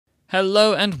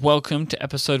Hello and welcome to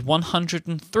episode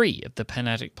 103 of the Pen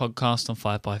Addict podcast on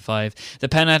 5x5. The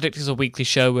Pen Addict is a weekly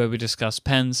show where we discuss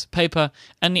pens, paper,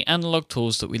 and the analog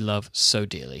tools that we love so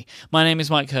dearly. My name is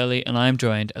Mike Hurley, and I am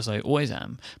joined, as I always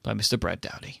am, by Mr. Brad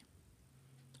Dowdy.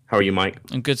 How are you, Mike?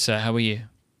 I'm good, sir. How are you?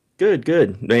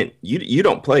 Good. Man, you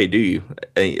don't play, do you?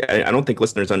 I don't think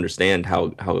listeners understand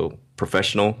how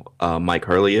professional Mike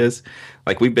Hurley is.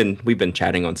 Like we've been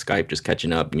chatting on Skype, just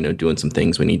catching up, doing some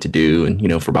things we need to do,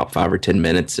 and for about 5 or 10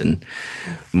 minutes. And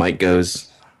Mike goes,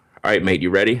 "All right, mate,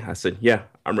 you ready?" I said, "Yeah,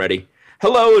 I'm ready."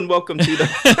 Hello and welcome to the.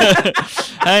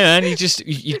 Hey man, you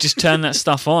just turn that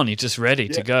stuff on. You're just ready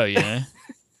to go,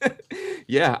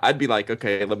 Yeah, I'd be like,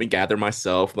 okay, let me gather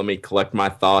myself, let me collect my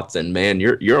thoughts, and man,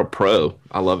 you're a pro.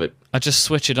 I love it. I just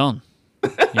switch it on.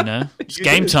 It's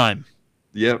game time.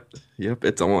 Yep,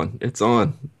 it's on.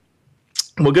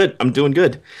 Well, good. I'm doing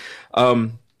good.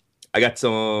 I got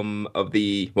all of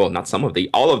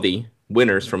the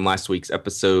winners from last week's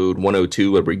episode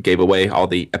 102, where we gave away all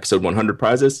the episode 100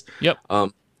 prizes. Yep.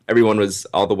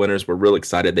 All the winners were real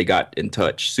excited. They got in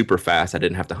touch super fast. I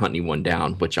didn't have to hunt anyone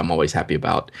down, which I'm always happy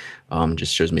about.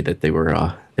 Just shows me that they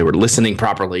were listening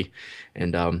properly.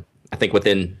 And I think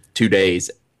within 2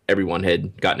 days, everyone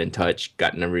had gotten in touch,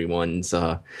 gotten everyone's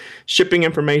shipping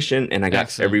information, and I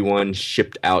got everyone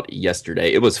shipped out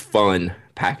yesterday. It was fun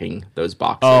packing those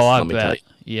boxes. Oh, I bet.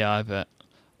 Yeah, I bet.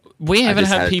 We haven't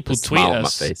had people tweet us. On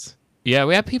my face. Yeah,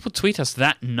 we had people tweet us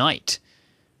that night,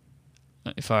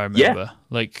 if I remember.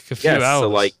 Like a few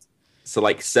hours. So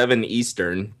like 7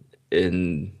 Eastern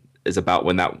is about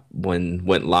when that one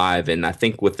went live, and I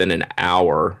think within an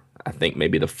hour, I think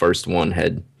maybe the first one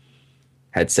had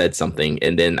said something,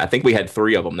 and then I think we had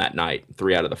 3 of them that night,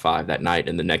 3 out of the 5 that night,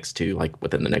 and the next 2 like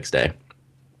within the next day.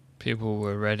 People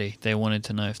were ready. They wanted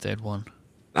to know if they'd won.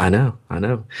 I know.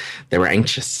 They were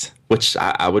anxious, which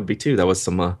I would be too. That was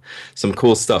some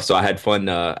cool stuff. So I had fun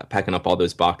packing up all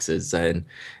those boxes, and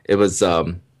it was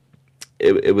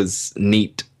it was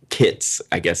neat kits,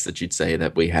 I guess that you'd say,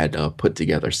 that we had put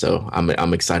together. So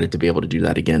I'm excited to be able to do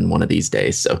that again one of these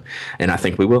days. So, and I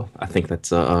think we will. I think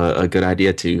that's a good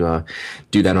idea to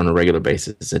do that on a regular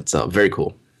basis. It's very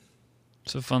cool.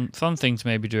 It's a fun thing to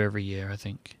maybe do every year, I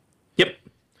think.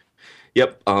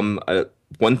 Yep.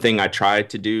 One thing I try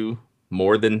to do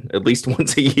more than at least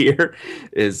once a year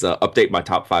is update my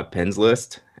top 5 pens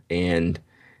list. And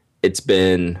it's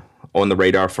been on the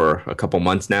radar for a couple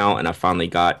months now, and I finally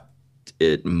got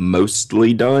it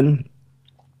mostly done.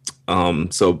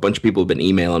 So a bunch of people have been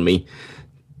emailing me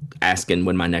asking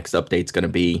when my next update's going to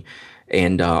be.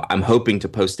 And I'm hoping to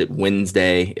post it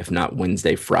Wednesday, if not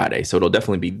Wednesday, Friday. So it'll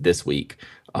definitely be this week.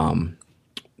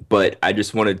 But I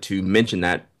just wanted to mention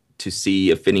that to see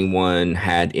if anyone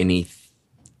had any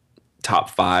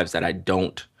top 5s that I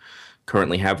don't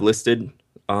currently have listed.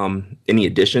 Any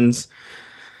additions.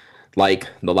 Like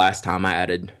the last time I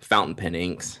added fountain pen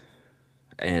inks.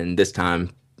 And this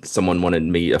time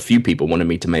a few people wanted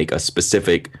me to make a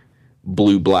specific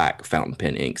blue-black fountain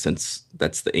pen ink, since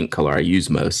that's the ink color I use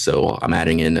most. So I'm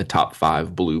adding in a top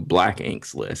 5 blue-black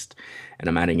inks list. And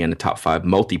I'm adding in a top 5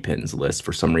 multi-pens list.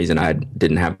 For some reason, I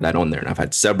didn't have that on there. And I've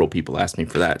had several people ask me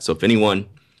for that. So if anyone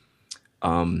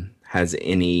has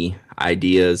any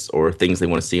ideas or things they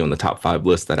want to see on the top 5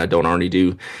 list that I don't already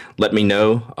do, let me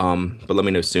know. But let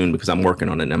me know soon, because I'm working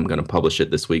on it and I'm going to publish it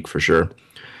this week for sure.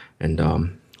 And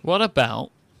what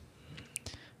about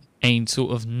a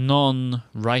sort of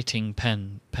non-writing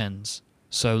pens?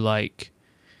 So like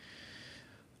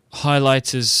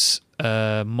highlighters,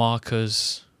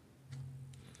 markers,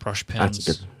 brush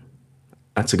pens.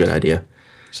 That's a good idea.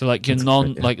 So like your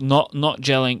not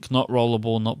gel ink, not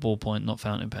rollerball, not ballpoint, not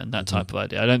fountain pen, that type of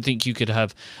idea. I don't think you could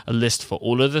have a list for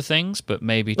all of the things, but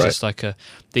maybe just like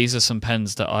these are some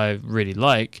pens that I really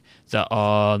like that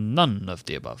are none of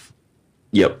the above.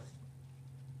 Yep.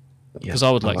 Because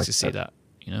I would like to see that,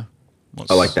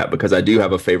 I like that, because I do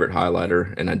have a favorite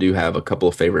highlighter, and I do have a couple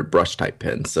of favorite brush type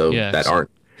pens, so that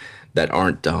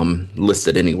aren't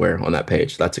listed anywhere on that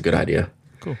page. That's a good idea.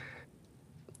 Cool.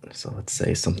 So let's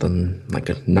say something like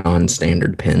a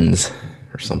non-standard pens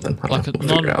or something.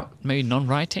 Maybe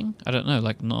non-writing? I don't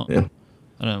know. Yeah.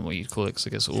 I don't know what you'd call it, because I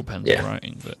guess all pens are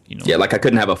writing, but Yeah, like I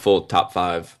couldn't have a full top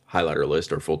 5 highlighter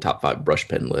list or full top 5 brush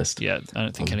pen list. Yeah, I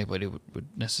don't think anybody would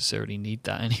necessarily need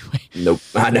that anyway. Nope,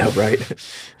 I know, right?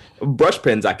 Brush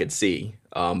pens I could see,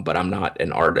 but I'm not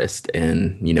an artist,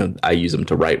 and I use them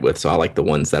to write with, so I like the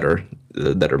ones that are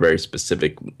very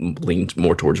specific, leaned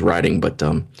more towards writing. But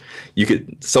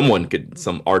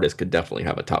some artist could definitely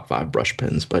have a top 5 brush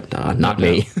pens, but not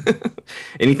me.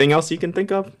 Anything else you can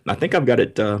think of? I think I've got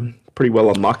it pretty well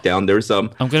on lockdown. There's I'm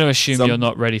going to assume you're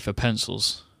not ready for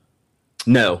pencils.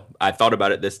 No, I thought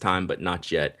about it this time, but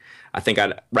not yet.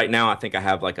 Right now I think I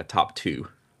have like a top two.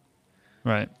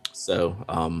 Right. So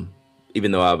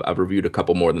even though I've reviewed a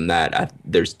couple more than that,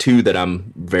 there's two that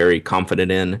I'm very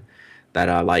confident in that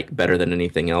I like better than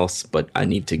anything else. But I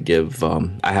need to give.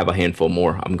 I have a handful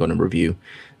more I'm going to review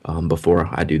before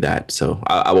I do that. So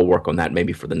I will work on that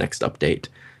maybe for the next update.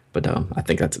 But I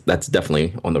think that's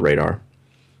definitely on the radar.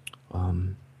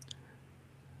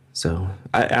 So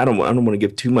I don't want to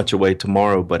give too much away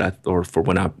tomorrow, but or for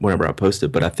whenever I post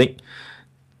it. But I think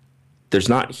there's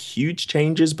not huge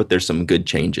changes, but there's some good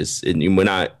changes. And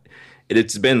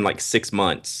it's been like 6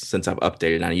 months since I've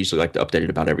updated. And I usually like to update it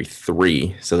about every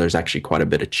 3. So there's actually quite a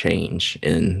bit of change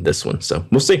in this one. So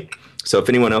we'll see. So if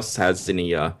anyone else has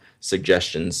any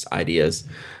suggestions, ideas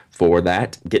for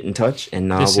that, get in touch and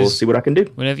we'll see what I can do.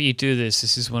 Whenever you do this,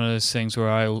 this is one of those things where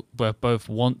I both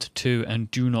want to and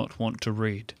do not want to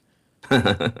read.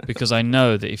 Because I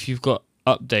know that if you've got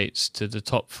updates to the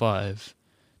top 5,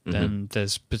 then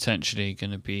there's potentially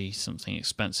going to be something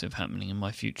expensive happening in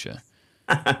my future.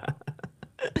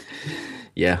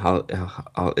 Yeah,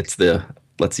 it's the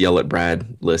let's yell at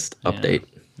Brad list update.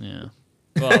 Yeah.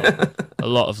 Well, a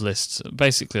lot of lists,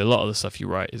 basically a lot of the stuff you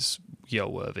write is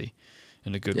yell worthy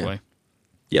in a good way.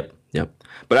 Yep.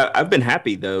 But I've been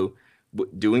happy though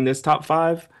doing this top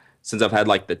 5 since I've had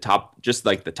like the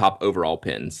top overall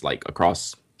pins like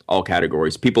across all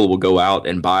categories. People will go out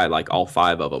and buy like all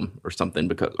 5 of them or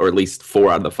something or at least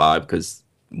 4 out of the 5 because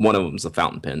one of them is a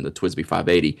fountain pen, the TWSBI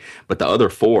 580, but the other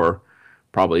 4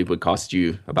 probably would cost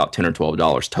you about $10 or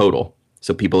 $12 total.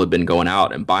 So people have been going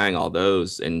out and buying all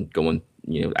those and going,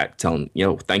 telling,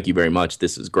 thank you very much.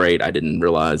 This is great. I didn't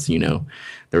realize,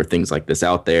 there are things like this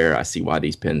out there. I see why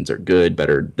these pens are good,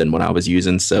 better than what I was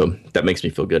using. So that makes me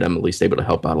feel good. I'm at least able to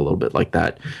help out a little bit like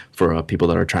that for people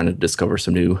that are trying to discover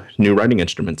some new writing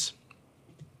instruments.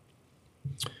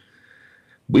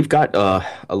 We've got a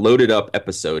loaded up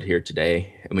episode here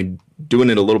today, and we're doing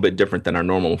it a little bit different than our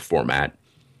normal format.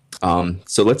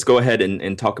 So let's go ahead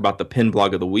and talk about the pen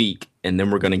blog of the week, and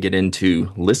then we're going to get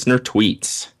into listener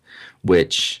tweets,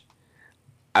 which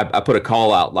I put a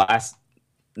call out last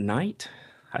night,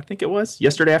 I think it was,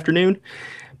 yesterday afternoon,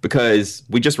 because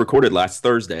we just recorded last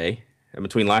Thursday, and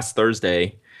between last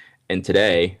Thursday and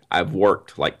today, I've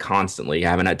worked like constantly. I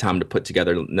haven't had time to put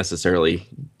together necessarily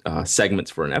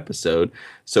segments for an episode.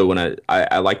 So when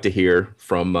I like to hear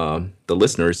from the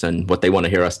listeners and what they want to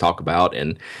hear us talk about,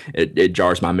 and it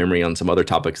jars my memory on some other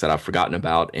topics that I've forgotten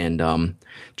about, and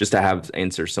just to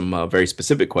answer some very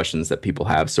specific questions that people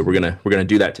have. So we're gonna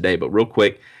do that today. But real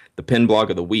quick, the pen blog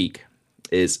of the week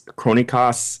is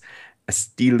Chronicas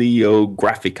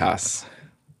Estyliographicas.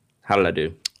 How did I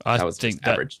do? I think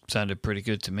that sounded pretty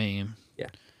good to me. Yeah.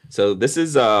 So this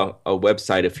is a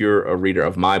website, if you're a reader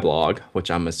of my blog,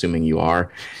 which I'm assuming you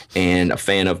are, and a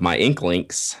fan of my ink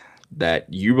links, that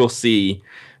you will see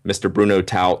Mr. Bruno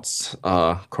Taut's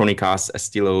Chronicas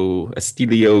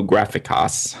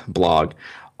Estyliographicas blog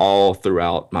all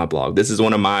throughout my blog. This is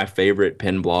one of my favorite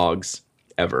pen blogs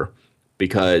ever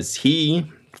because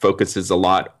he focuses a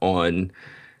lot on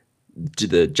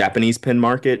the Japanese pen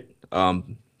market.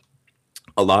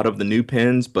 A lot of the new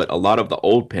pens, but a lot of the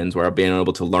old pens where I've been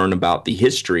able to learn about the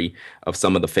history of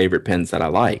some of the favorite pens that I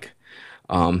like.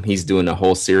 He's doing a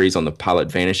whole series on the Pilot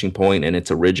Vanishing Point and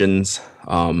its origins.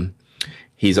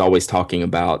 He's always talking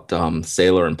about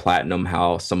Sailor and Platinum,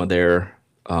 how some of their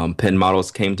pen models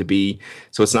came to be.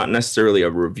 So it's not necessarily a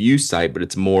review site, but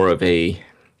it's more of a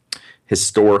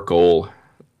historical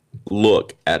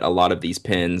look at a lot of these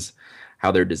pens,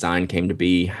 how their design came to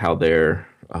be, how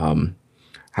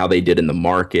they did in the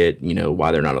market, why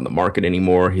they're not on the market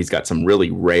anymore. He's got some really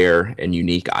rare and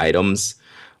unique items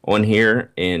on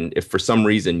here. And if for some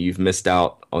reason you've missed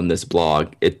out on this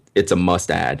blog, it's a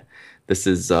must add. This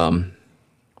is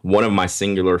one of my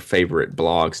singular favorite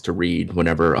blogs to read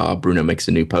whenever Bruno makes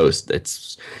a new post.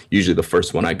 It's usually the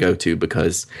first one I go to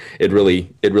because it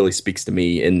really speaks to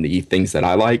me in the things that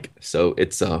I like. So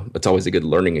it's always a good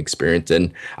learning experience,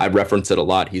 and I reference it a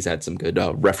lot. He's had some good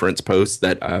reference posts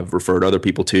that I've referred other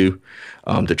people to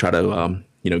try to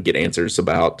get answers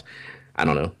about, I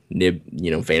don't know, nib,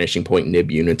 vanishing point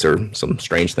nib units or some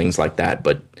strange things like that.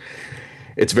 But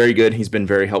it's very good. He's been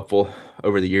very helpful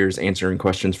over the years answering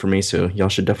questions for me, so y'all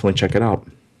should definitely check it out.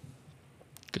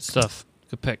 Good stuff.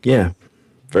 Good pick. Yeah,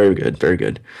 very good, very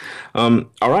good. All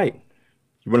right,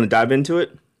 you want to dive into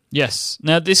it? Yes.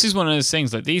 Now, this is one of those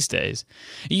things, like these days,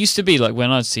 it used to be like when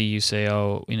I'd see you say,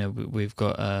 oh, we've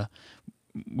got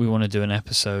we want to do an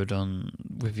episode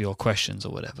with your questions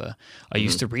or whatever. I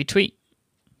used to retweet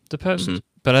the post,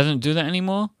 but I don't do that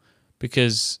anymore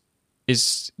because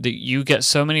is that you get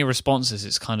so many responses,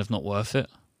 it's kind of not worth it.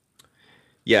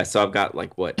 Yeah, so I've got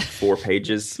like what, 4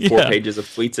 pages, Yeah. 4 pages of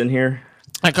tweets in here.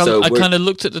 Like So I kind of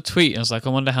looked at the tweet and I was like, I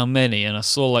wonder how many, and I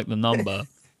saw like the number.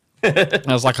 I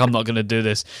was like, I'm not going to do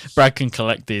this. Brad can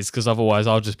collect these because otherwise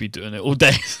I'll just be doing it all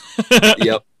day.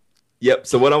 Yep. Yep.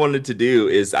 So what I wanted to do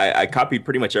is I copied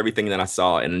pretty much everything that I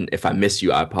saw, and if I miss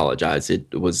you, I apologize.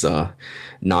 It was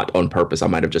not on purpose. I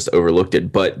might have just overlooked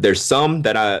it. But there's some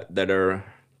that are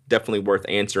definitely worth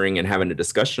answering and having a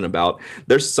discussion about.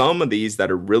 There's some of these that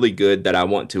are really good that I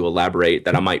want to elaborate,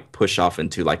 that I might push off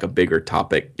into like a bigger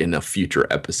topic in a future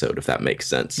episode, if that makes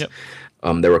sense. Yep.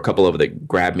 There were a couple of that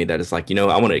grabbed me that is like,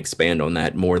 I want to expand on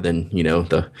that more than,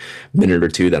 the minute or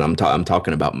two that I'm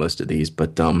talking about most of these.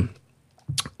 But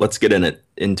let's get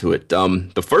into it.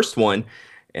 The first one,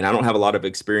 and I don't have a lot of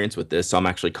experience with this, so I'm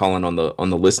actually calling on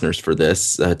the listeners for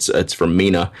this. It's from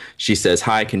Mina. She says,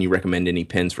 "Hi, can you recommend any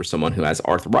pens for someone who has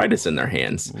arthritis in their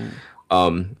hands?"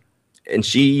 And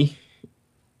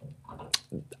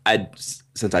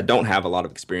since I don't have a lot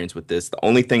of experience with this, the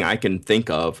only thing I can think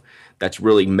of that's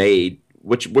really made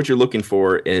what you're looking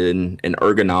for in an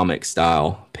ergonomic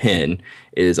style pen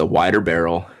is a wider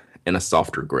barrel and a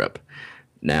softer grip.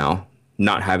 Now,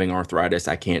 not having arthritis,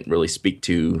 I can't really speak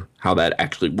to how that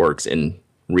actually works in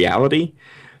reality.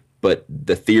 But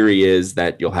the theory is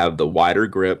that you'll have the wider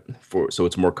grip so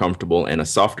it's more comfortable, and a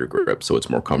softer grip so it's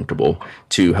more comfortable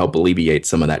to help alleviate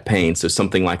some of that pain. So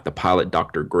something like the Pilot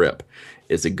Doctor grip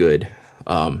is a good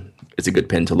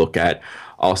pen to look at.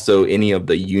 Also, any of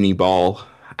the Uniball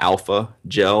Alpha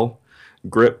gel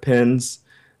grip pens,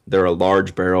 they're a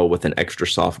large barrel with an extra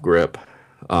soft grip.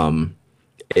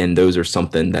 And those are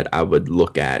something that I would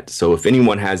look at. So if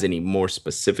anyone has any more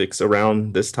specifics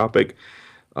around this topic,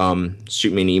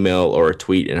 shoot me an email or a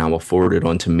tweet, and I will forward it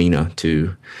on to Mina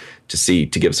to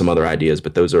give some other ideas.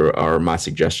 But those are my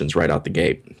suggestions right out the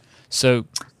gate. So,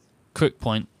 quick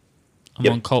point. I'm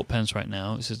Yep. on Colt pens right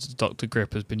now. It says the Dr.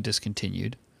 Grip has been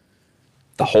discontinued.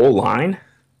 The whole line?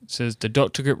 It says the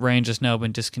Dr. Grip range has now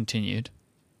been discontinued.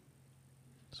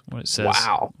 That's what it says.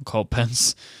 Wow. On Colt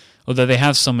pens. Although they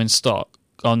have some in stock.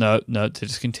 Oh, no, they're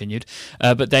discontinued.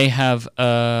 But they have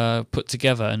put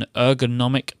together an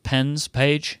ergonomic pens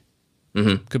page.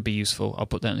 Mm-hmm. Could be useful. I'll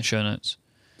put that in the show notes.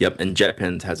 Yep, and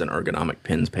JetPens has an ergonomic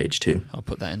pens page too. I'll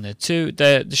put that in there too.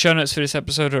 The show notes for this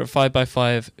episode are at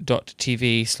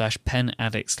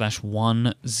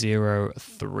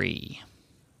 5x5.tv/penaddict/103.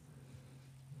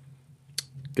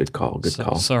 Good call, good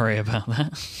call. Sorry about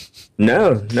that.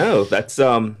 No, that's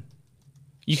You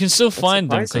can still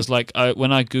find them surprising. because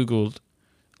when I Googled,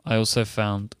 I also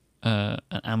found an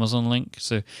Amazon link.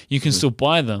 So you can still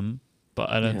buy them, but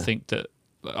I don't think that...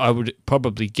 I would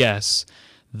probably guess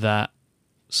that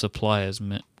suppliers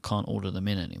can't order them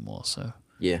in anymore. So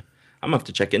yeah, I'm gonna have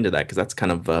to check into that because that's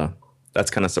kind of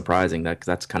surprising. Because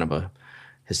that's kind of a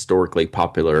historically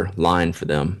popular line for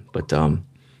them. But I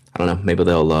don't know. Maybe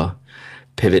they'll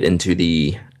pivot into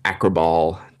the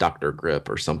Acroball Dr. Grip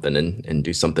or something and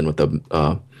do something with the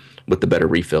better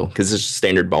refill, because it's just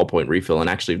standard ballpoint refill. And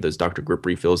actually, those Dr. Grip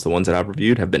refills, the ones that I've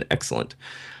reviewed, have been excellent.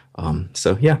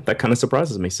 So yeah, that kind of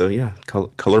surprises me. So yeah,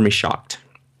 color me shocked.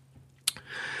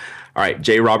 All right,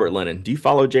 J. Robert Lennon. Do you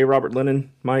follow J. Robert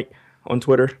Lennon, Mike, on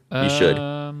Twitter? You should.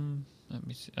 let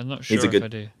me see. I'm not sure if I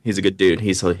do. He's a good dude.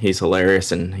 He's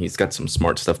hilarious, and he's got some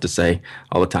smart stuff to say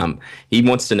all the time. He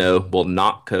wants to know, will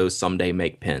Notco someday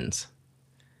make pens?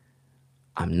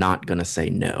 I'm not going to say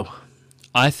no.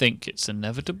 I think it's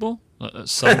inevitable at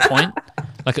some point.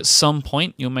 Like at some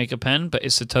point you'll make a pen, but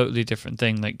it's a totally different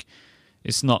thing. Like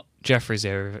it's not Jeffrey's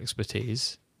area of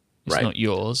expertise. It's Right. not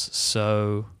yours.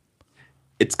 So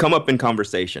It's come up in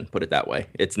conversation, put it that way.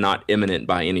 It's not imminent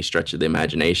by any stretch of the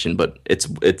imagination, but it's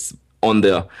on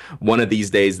the one of these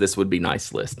days this would be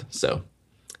nice list. So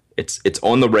it's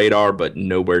on the radar, but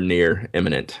nowhere near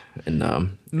imminent.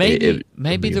 And maybe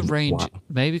it'd be the range. wow.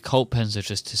 Maybe Colt pens have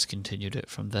just discontinued it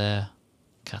from their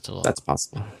catalog. That's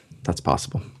possible.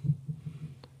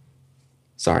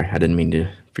 Sorry, I didn't mean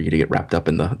for you to get wrapped up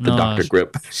in the Dr.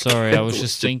 Grip. Sorry, I was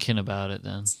just thinking about it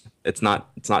then. It's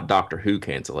not Doctor Who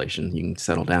cancellation. You can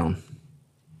settle down.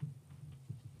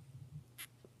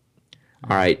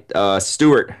 All right,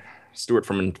 Stuart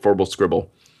from Informal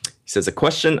Scribble. He says, a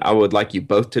question I would like you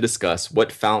both to discuss.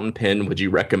 What fountain pen would you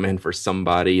recommend for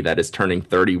somebody that is turning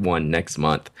 31 next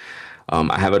month?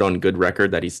 I have it on good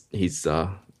record that he's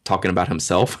talking about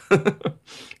himself,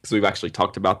 because we've actually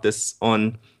talked about this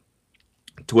on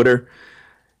Twitter.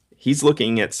 He's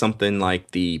looking at something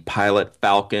like the Pilot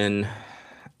Falcon,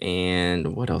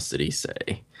 and what else did he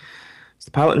say? It's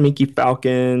the Pilot Mickey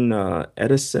Falcon,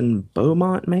 Edison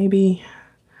Beaumont, maybe?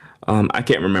 I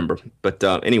can't remember, but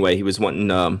anyway, he was wanting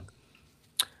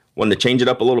to change it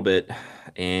up a little bit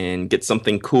and get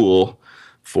something cool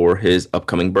for his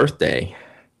upcoming birthday.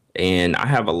 And I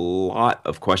have a lot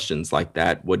of questions like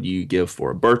that. What do you give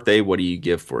for a birthday? What do you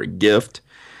give for a gift?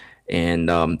 And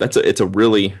it's a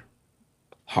really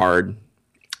hard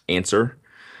answer.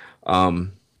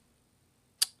 Um,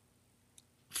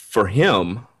 for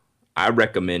him, I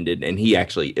recommended, and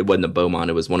it wasn't a Beaumont,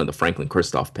 it was one of the Franklin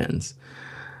Christoph pens.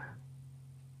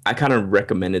 I kind of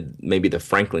recommended maybe the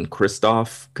Franklin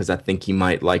Christoph because I think he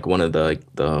might like one of the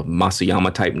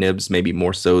Masuyama type nibs, maybe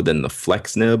more so than the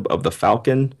flex nib of the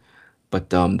Falcon. But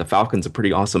the Falcon's a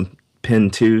pretty awesome pen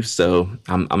too, so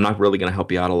I'm not really going to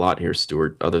help you out a lot here,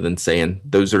 Stuart, other than saying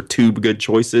those are two good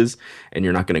choices, and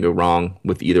you're not going to go wrong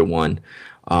with either one,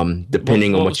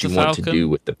 depending on what you want to do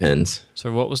with the pens.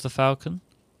 So what was the Falcon?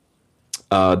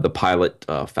 The Pilot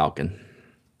Falcon.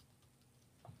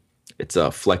 It's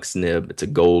a flex nib. It's a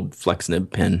gold flex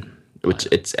nib pen, which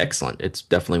it's excellent. It's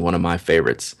definitely one of my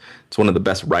favorites. It's one of the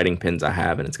best writing pens I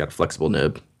have, and it's got a flexible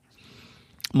nib.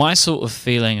 My sort of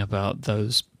feeling about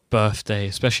those birthday,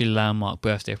 especially landmark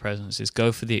birthday presents, is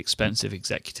go for the expensive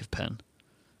executive pen.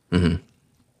 Mm-hmm.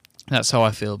 That's how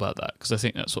I feel about that, because I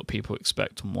think that's what people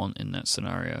expect and want in that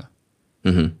scenario.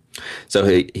 Mm-hmm. So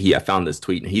I found this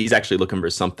tweet, and he's actually looking for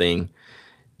something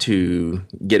to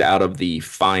get out of the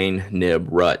fine nib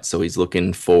rut. So he's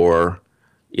looking for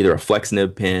either a flex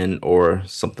nib pen or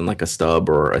something like a stub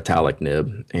or italic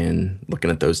nib, and looking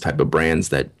at those type of brands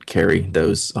that carry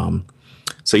those.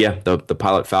 So yeah, the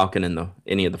Pilot Falcon and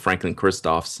any of the Franklin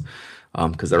Christophs,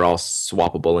 because they're all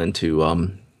swappable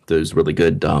into those really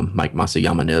good Mike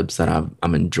Masuyama nibs that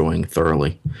I'm enjoying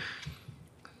thoroughly.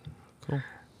 Cool.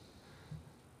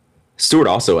 Stuart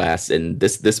also asked, and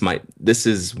this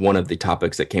is one of the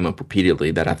topics that came up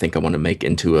repeatedly that I think I want to make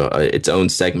into its own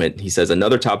segment. He says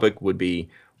another topic would be,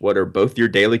 what are both your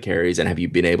daily carries, and have you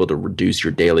been able to reduce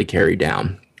your daily carry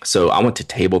down? So I want to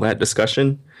table that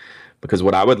discussion, because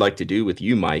what I would like to do with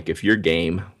you, Mike, if your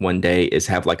game one day, is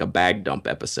have like a bag dump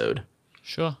episode.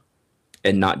 Sure.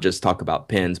 And not just talk about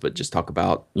pens, but just talk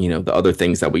about, the other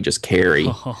things that we just carry.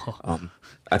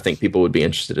 I think people would be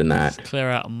interested in that. Let's clear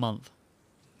out a month.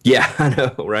 Yeah, I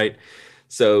know, right?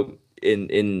 So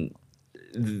in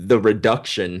the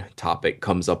reduction topic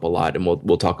comes up a lot, and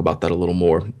we'll talk about that a little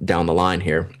more down the line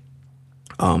here.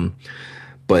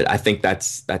 But I think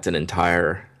that's an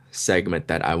entire segment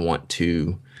that I want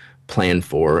to plan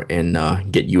for and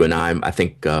get you and I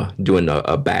think doing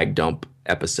a bag dump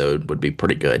episode would be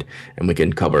pretty good, and we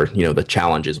can cover the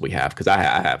challenges we have, because I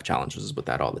have challenges with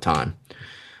that all the time.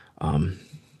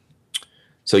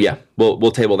 So yeah,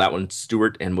 we'll table that one,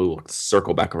 Stuart, and we'll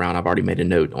circle back around. I've already made a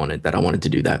note on it that I wanted to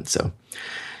do that. So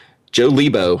Joe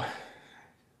Lebo,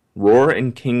 Rohr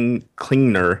and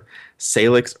Klingner,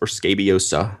 Salix or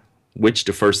Scabiosa, which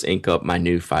to first ink up my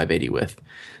new 580 with?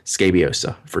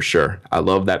 Scabiosa, for sure. I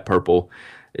love that purple.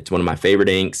 It's one of my favorite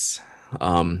inks.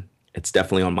 It's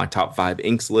definitely on my top 5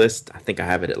 inks list. I think I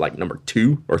have it at like number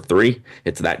 2 or 3.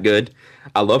 It's that good.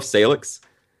 I love Salix,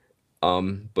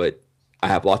 but I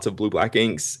have lots of blue-black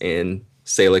inks, and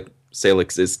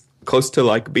Salix is close to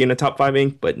like being a top 5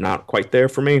 ink, but not quite there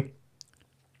for me.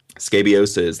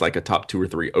 Scabiosa is like a top 2 or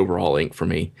 3 overall ink for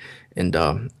me, and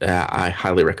I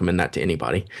highly recommend that to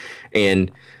anybody.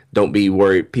 And don't be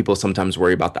worried. People sometimes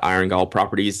worry about the iron gall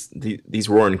properties. These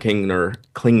Rohr and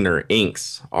Klingner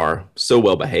inks are so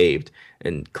well behaved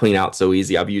and clean out so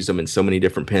easy. I've used them in so many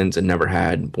different pens and never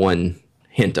had one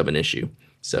hint of an issue.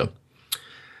 So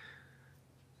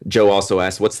Joe also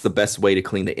asked, what's the best way to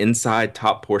clean the inside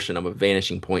top portion of a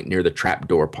vanishing point near the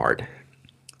trapdoor part?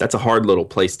 That's a hard little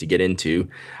place to get into.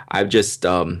 I've just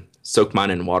soaked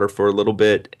mine in water for a little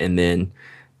bit and then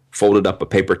folded up a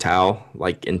paper towel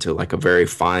like into like a very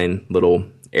fine little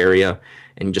area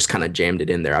and just kind of jammed it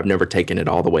in there. I've never taken it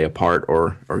all the way apart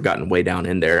or gotten way down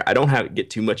in there. I don't get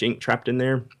too much ink trapped in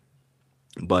there,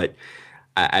 but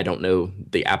I don't know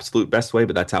the absolute best way,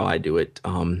 but that's how I do it.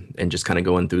 And just kind of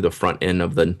going through the front end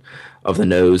of the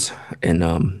nose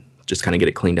and just kind of get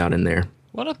it cleaned out in there.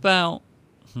 What about?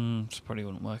 This probably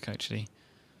wouldn't work actually.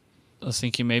 I was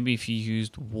thinking maybe if you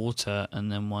used water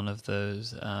and then one of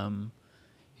those,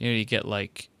 you get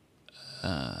like,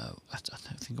 I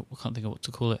can't think of what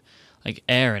to call it, like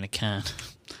air in a can.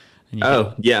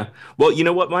 Yeah. Well, you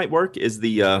know what might work is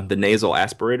the nasal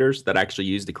aspirators that actually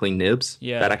use to clean nibs.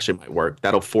 Yeah. That actually might work.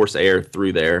 That'll force air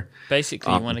through there.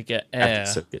 Basically, you want to get air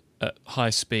at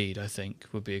high speed, I think,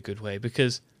 would be a good way,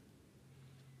 because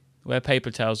where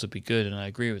paper towels would be good, and I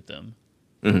agree with them,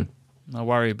 my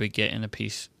worry would be getting a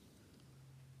piece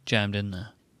jammed in there.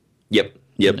 Yep.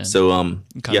 And Yep. then So kind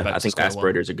of yeah, back I to think the square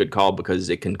one. aspirator is a good call because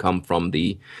it can come from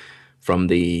the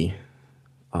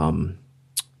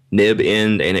nib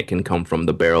end and it can come from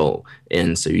the barrel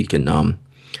end, so you can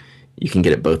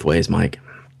get it both ways, Mike.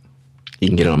 You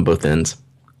can get it on both ends.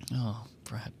 Oh,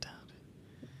 Brad.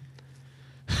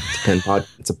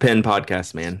 It's a pen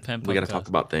podcast, man. Pen We got to talk podcast.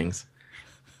 about things.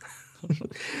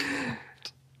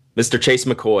 Mr. Chase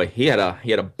McCoy, he had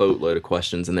a boatload of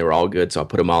questions and they were all good, so I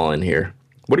put them all in here.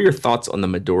 What are your thoughts on the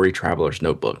Midori Traveler's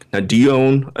Notebook? Now, do you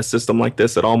own a system like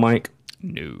this at all, Mike?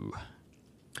 No.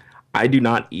 I do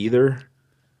not either,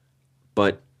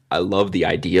 but I love the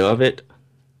idea of it.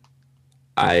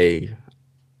 I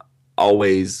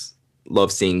always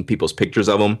love seeing people's pictures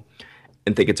of them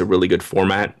and think it's a really good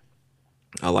format.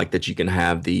 I like that you can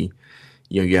have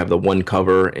you have the one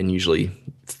cover and usually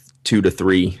 2 to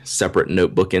 3 separate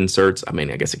notebook inserts. I mean,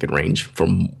 I guess it could range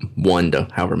from 1 to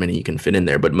however many you can fit in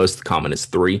there, but most common is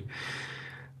 3.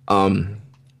 I've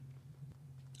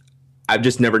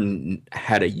just never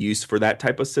had a use for that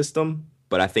type of system,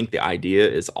 but I think the idea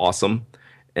is awesome,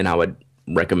 and I would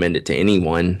recommend it to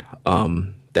anyone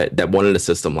that wanted a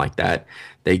system like that.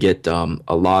 They get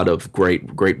a lot of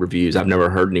great reviews. I've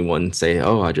never heard anyone say,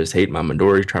 "Oh, I just hate my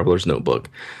Midori Traveler's Notebook."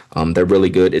 They're really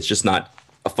good. It's just not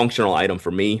a functional item for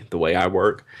me the way I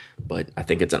work, but I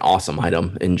think it's an awesome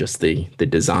item in just the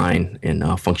design and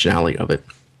functionality of it.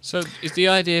 So is the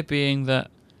idea being that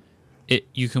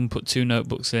you can put 2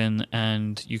 notebooks in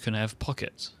and you can have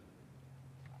pockets?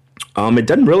 It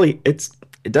doesn't really. It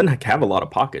doesn't have a lot of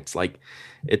pockets. Like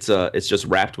it's just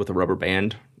wrapped with a rubber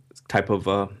band type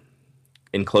of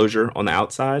enclosure on the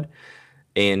outside,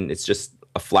 and it's just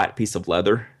a flat piece of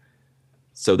leather.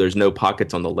 So there's no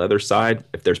pockets on the leather side.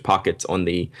 If there's pockets on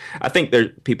I think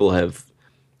people have,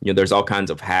 there's all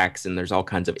kinds of hacks and there's all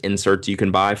kinds of inserts you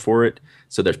can buy for it.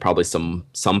 So there's probably some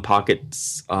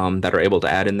pockets that are able to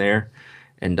add in there.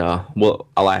 And I'll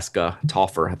ask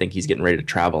Toffer. I think he's getting ready to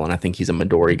travel, and I think he's a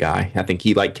Midori guy. I think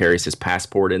he carries his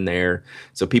passport in there,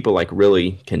 so people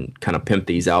really can kind of pimp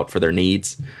these out for their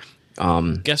needs.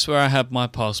 Guess where I had my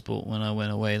passport when I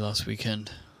went away last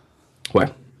weekend?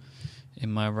 Well,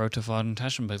 In my Rotofaden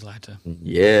Taschenbegleiter.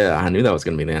 yeah, I knew that was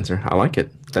going to be the answer. I like it.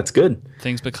 That's good.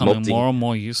 Things becoming more and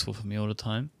more useful for me all the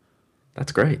time.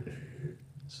 That's great.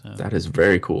 So That is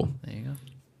very cool. there you go.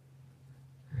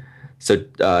 So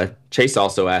Chase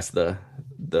also asked the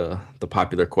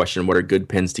popular question: what are good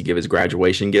pens to give as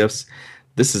graduation gifts?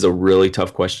 This is a really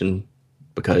tough question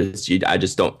because I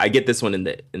just don't. I get this one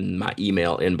in my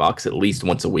email inbox at least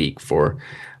once a week for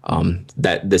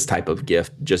this type of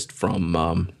gift, just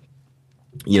from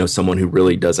someone who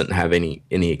really doesn't have any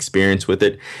experience with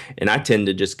it. And I tend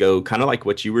to just go kind of like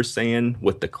what you were saying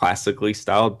with the classically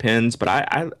styled pens, but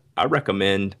I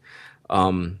recommend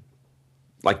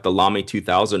like the Lamy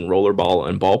 2000 rollerball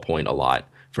and ballpoint a lot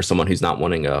for someone who's not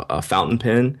wanting a fountain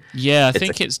pen. Yeah, I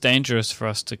think it's dangerous for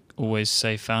us to always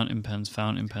say fountain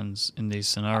pens in these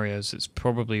scenarios. It's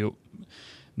probably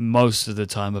most of the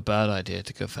time a bad idea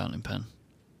to go fountain pen.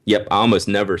 Yep, I almost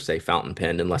never say fountain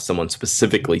pen unless someone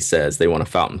specifically says they want a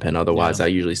fountain pen. Otherwise, I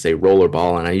usually say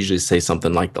rollerball, and I usually say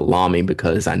something like the Lamy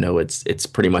because I know it's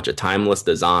pretty much a timeless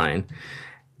design,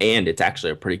 and it's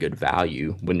actually a pretty good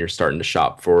value when you're starting to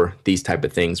shop for these type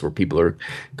of things where people are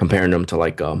comparing them to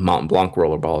like Mont Blanc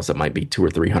rollerballs that might be $200 or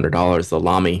 $300. The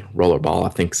Lamy rollerball, I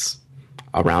think's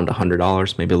around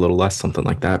 $100, maybe a little less, something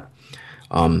like that.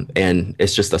 And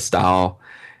it's just a style.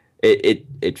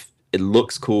 It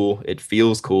looks cool, it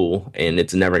feels cool, and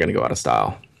it's never going to go out of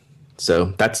style.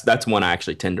 So that's one I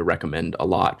actually tend to recommend a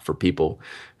lot for people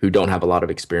who don't have a lot of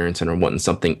experience and are wanting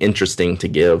something interesting to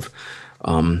give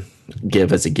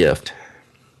as a gift.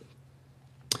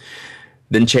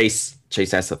 Then Chase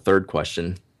asked a third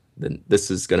question. Then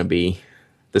this is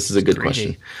a good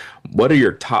question. What are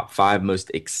your top 5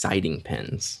 most exciting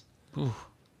pens? Ooh.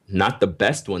 Not the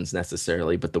best ones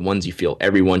necessarily, but the ones you feel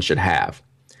everyone should have.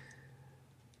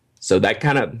 So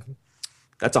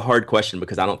that's a hard question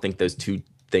because I don't think those two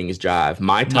things jive.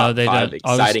 My top 5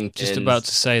 exciting pens. Just pens about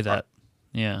to say that.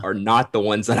 Are not the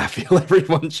ones that I feel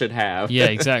everyone should have. Yeah,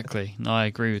 exactly. No, I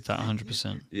agree with that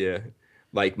 100%. Yeah.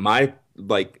 Like my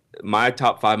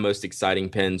top 5 most exciting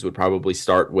pens would probably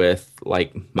start with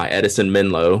like my Edison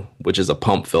Menlo, which is a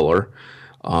pump filler,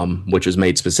 which was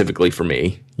made specifically for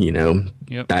me.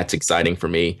 Yep. That's exciting for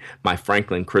me. My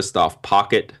Franklin Christoph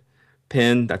Pocket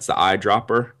pen, that's the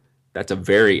eyedropper. That's a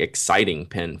very exciting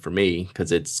pen for me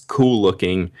because it's cool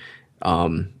looking.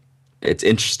 It's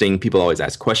interesting. People always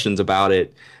ask questions about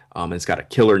it. It's got a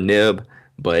killer nib,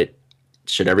 but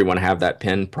should everyone have that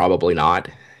pen? Probably not.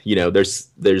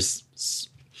 It's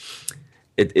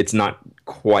not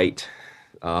quite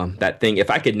That thing. If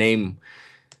I could name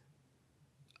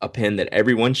a pen that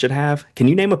everyone should have, can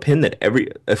you name a pen that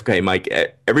okay, Mike,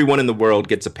 everyone in the world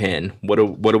gets a pen? What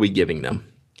are we giving them?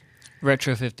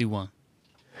 Retro 51.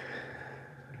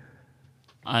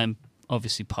 I'm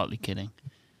obviously partly kidding.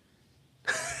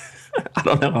 I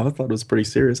don't know. I thought it was pretty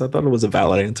serious. I thought it was a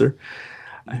valid answer.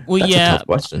 Well, That's yeah, a tough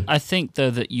question. I think though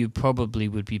that you probably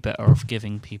would be better off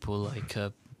giving people like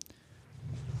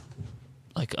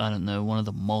I don't know, one of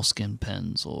the Moleskine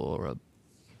pens or a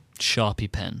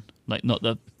Sharpie pen, like not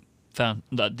the felt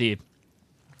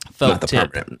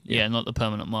tip, permanent. Yeah, not the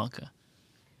permanent marker.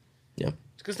 Yeah,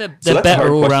 because they're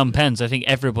better all round pens. I think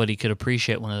everybody could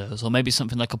appreciate one of those, or maybe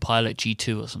something like a Pilot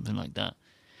G2 or something like that,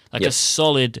 like a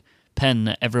solid pen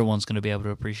that everyone's going to be able to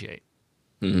appreciate.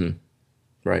 Mm-hmm.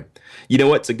 Right. You know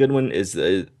what's a good one is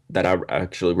that I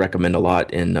actually recommend a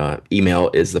lot in email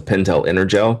is the Pentel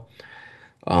Energel.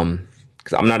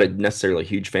 Because I'm not necessarily a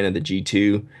huge fan of the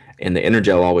G2, and the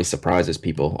Energel always surprises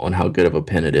people on how good of a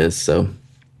pen it is. So,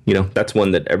 that's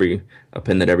one that a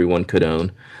pen that everyone could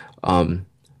own.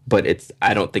 But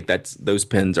I don't think those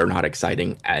pens are not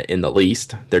exciting in the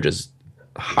least. They're just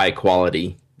high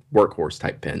quality workhorse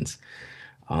type pens.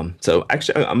 So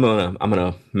actually, I'm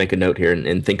gonna make a note here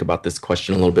and think about this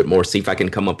question a little bit more. See if I can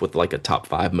come up with like a top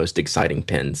 5 most exciting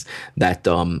pens that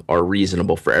are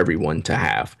reasonable for everyone to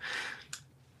have.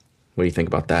 What do you think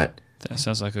about that? That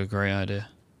sounds like a great idea.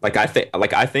 I think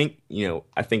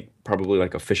probably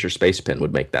like a Fisher Space pen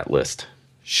would make that list.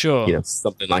 Sure.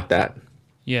 Something like that.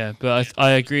 Yeah, but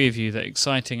I agree with you that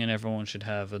exciting and everyone should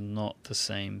have are not the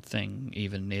same thing,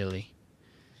 even nearly.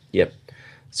 Yep.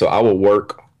 So I will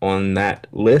work on that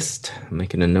list. I'm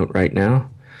making a note right now.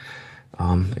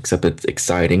 Except it's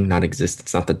exciting, not exist.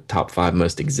 It's not the top 5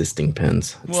 most existing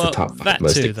pens. It's the top 5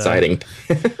 most exciting.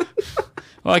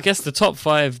 Well, I guess the top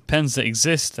 5 pens that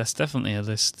exist, that's definitely a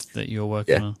list that you're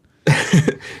working on.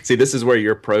 See, this is where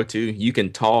you're pro too. You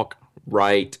can talk,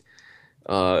 write,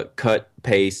 cut,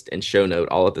 paste, and show note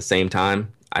all at the same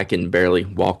time. I can barely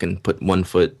walk and put one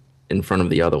foot in front of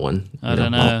the other one. I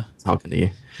don't know. Talking to you.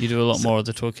 You do a lot more of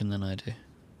the talking than I do.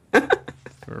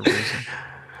 For a reason.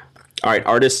 All right,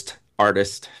 artist,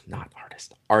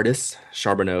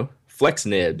 Charbonneau, flex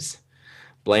nibs,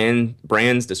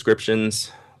 brands,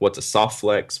 descriptions, what's a soft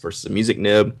flex versus a music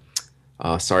nib.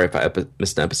 Sorry if I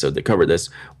missed an episode that covered this.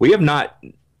 We have not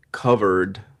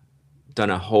done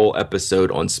a whole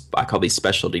episode on, I call these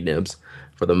specialty nibs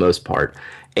for the most part.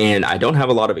 And I don't have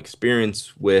a lot of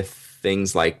experience with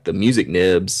things like the music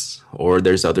nibs, or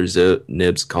there's other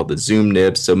nibs called the Zoom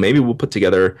nibs. So maybe we'll put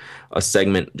together a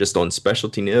segment just on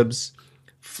specialty nibs.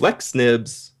 Flex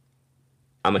nibs,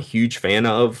 I'm a huge fan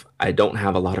of. I don't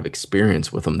have a lot of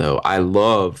experience with them though. I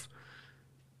love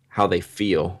how they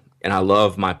feel, and I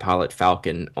love my Pilot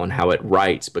Falcon on how it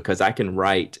writes, because I can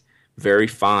write very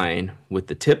fine with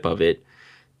the tip of it,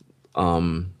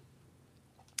 and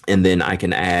then I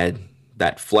can add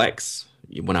that flex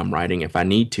when I'm writing if I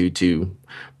need to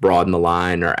broaden the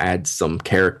line or add some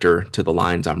character to the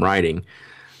lines I'm writing.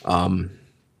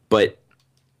 But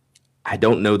I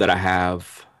don't know that I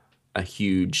have a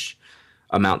huge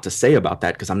amount to say about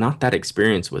that because I'm not that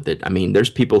experienced with it. I mean, there's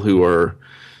people who are,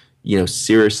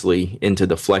 seriously into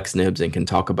the flex nibs and can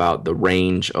talk about the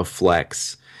range of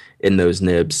flex in those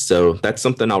nibs. So that's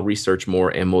something I'll research more,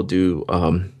 and we'll do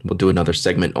another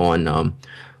segment on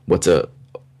what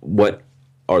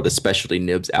are the specialty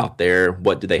nibs out there,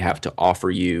 what do they have to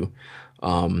offer you,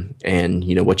 and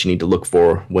what you need to look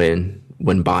for when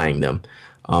buying them,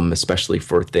 especially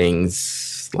for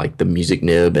things like the music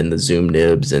nib and the Zoom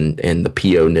nibs and the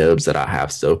PO nibs that I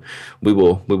have. So we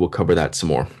will cover that some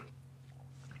more.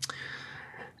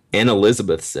 Anne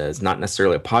Elizabeth says, not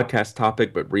necessarily a podcast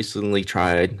topic, but recently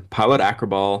tried Pilot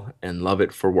Acroball and love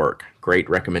it for work. Great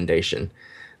recommendation.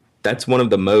 That's one of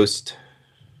the most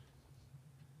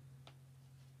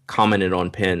commented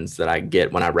on pens that I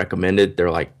get when I recommend it. They're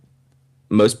like,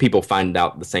 most people find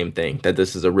out the same thing, that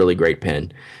this is a really great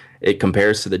pen. It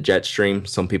compares to the Jetstream.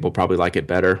 Some people probably like it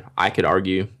better. I could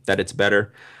argue that it's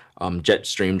better.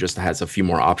 Jetstream just has a few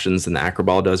more options than the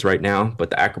Acroball does right now,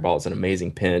 but the Acroball is an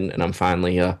amazing pen, and I'm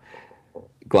finally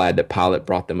glad that Pilot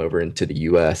brought them over into the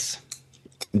U.S.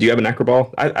 Do you have an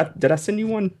Acroball? Did I send you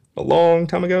one a long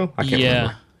time ago? I can't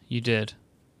remember. Yeah, you did.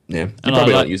 Yeah, you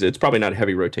probably don't use it. It's probably not a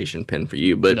heavy rotation pen for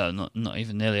you, but no, not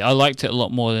even nearly. I liked it a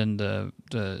lot more than the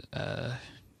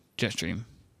Jetstream.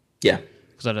 Yeah,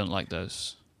 because I don't like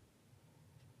those.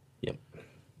 Yep.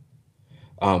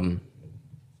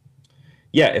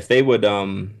 Yeah, if they would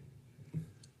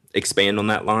expand on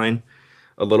that line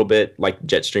a little bit, like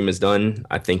Jetstream has done,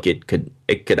 I think it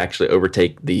could actually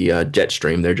overtake the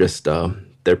Jetstream. They're just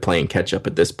they're playing catch up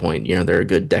at this point. They're a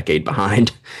good decade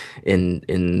behind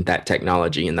in that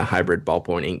technology, in the hybrid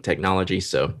ballpoint ink technology.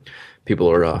 So people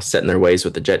are set in their ways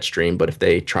with the Jetstream. But if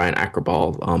they try an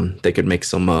Acroball, they could make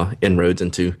some inroads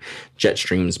into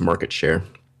Jetstream's market share.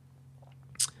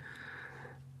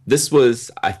 This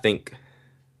was, I think,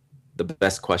 the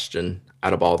best question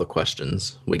out of all the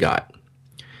questions we got.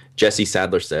 Jesse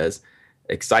Sadler says,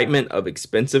 excitement of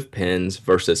expensive pens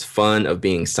versus fun of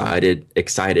being excited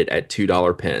at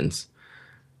 $2 pens.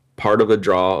 Part of the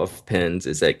draw of pens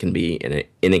is that it can be an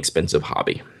inexpensive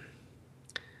hobby.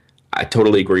 I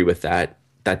totally agree with that.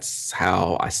 That's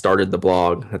how I started the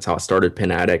blog. That's how I started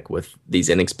Pen Addict, with these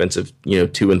inexpensive,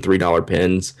 $2 and $3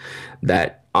 pens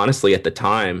that honestly at the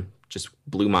time just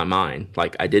blew my mind.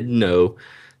 Like, I didn't know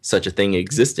such a thing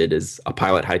existed as a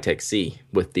Pilot High-Tech C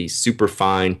with these super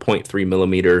fine 0.3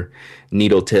 millimeter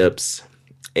needle tips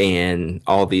and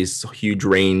all these huge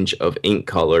range of ink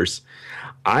colors.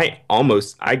 I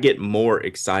get more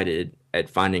excited at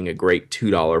finding a great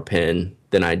 $2 pen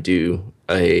than I do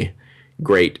a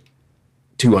great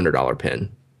 $200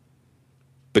 pen,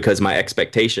 because my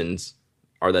expectations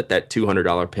are that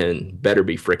 $200 pen better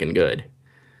be freaking good.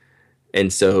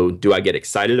 And so do I get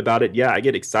excited about it? Yeah, I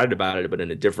get excited about it, but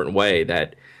in a different way,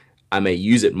 that I may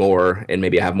use it more and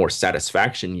maybe have more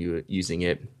satisfaction using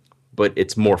it. But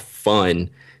it's more fun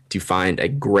to find a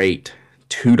great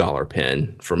 $2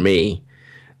 pen for me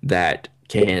that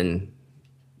can,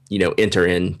 enter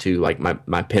into like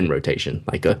my pen rotation,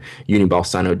 like a Uniball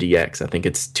Sino DX. I think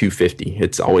it's $250.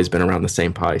 It's always been around the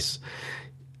same price.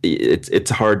 It's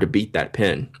hard to beat that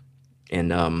pen.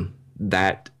 And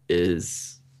that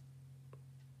is,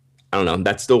 I don't know,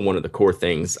 that's still one of the core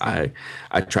things I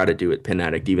try to do at Pen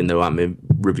Addict. Even though I'm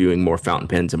reviewing more fountain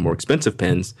pens and more expensive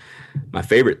pens, my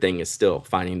favorite thing is still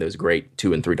finding those great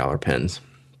 $2 and $3 pens.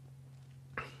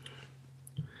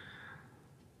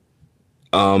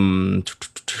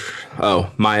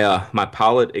 My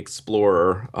Pilot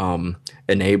Explorer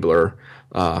enabler,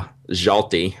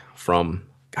 Jalti from,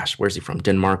 gosh, where's he from?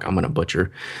 Denmark. I'm gonna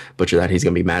butcher that. He's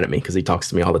gonna be mad at me because he talks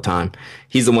to me all the time.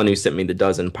 He's the one who sent me the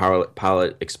dozen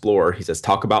Pilot Explorer. He says,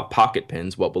 talk about pocket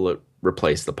pens. What will it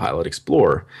replace the Pilot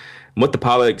Explorer? And what the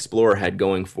Pilot Explorer had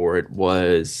going for it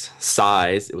was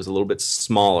size. It was a little bit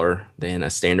smaller than a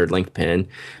standard length pen. It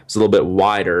was a little bit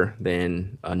wider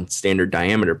than a standard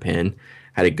diameter pen.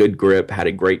 Had a good grip, had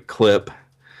a great clip.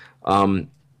 I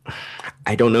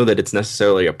don't know that it's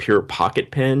necessarily a pure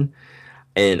pocket pen,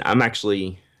 and I'm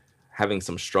actually having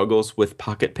some struggles with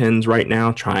pocket pens right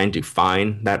now, trying to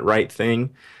find that right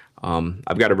thing.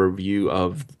 I've got a review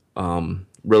of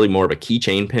really more of a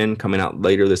keychain pen coming out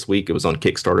later this week. It was on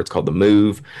Kickstarter. It's called the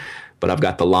Move, but I've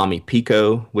got the Lamy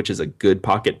Pico, which is a good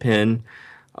pocket pen.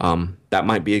 That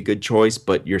might be a good choice,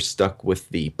 but you're stuck with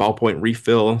the ballpoint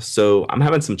refill. So I'm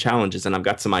having some challenges, and I've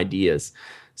got some ideas.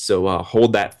 So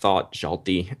hold that thought,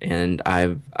 Jalti, and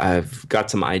I've got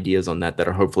some ideas on that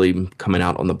are hopefully coming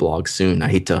out on the blog soon. I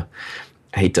hate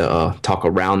to talk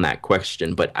around that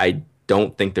question, but I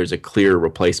don't think there's a clear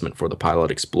replacement for the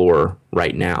Pilot Explorer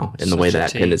right now in the way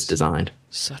that pen is designed.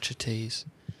 Such a tease.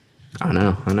 I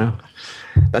know.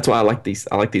 That's why I like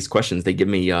these questions. They give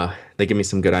me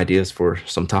some good ideas for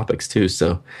some topics too.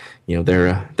 So,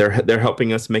 they're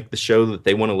helping us make the show that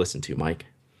they want to listen to, Mike.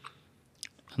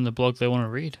 And the blog they want to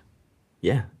read.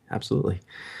 Yeah, absolutely.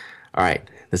 All right,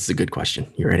 this is a good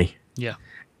question. You ready? Yeah.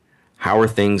 How are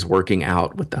things working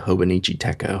out with the Hobonichi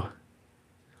Tekko?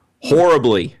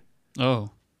 Horribly.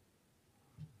 Oh.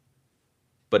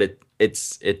 But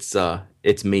it's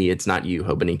me. It's not you,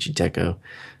 Hobonichi Tekko.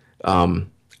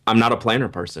 I'm not a planner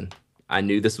person. I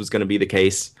knew this was going to be the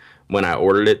case when I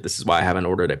ordered it. This is why I haven't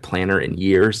ordered a planner in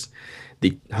years.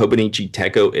 The Hobonichi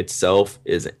Tekko itself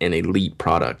is an elite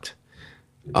product.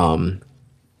 I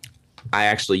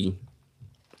actually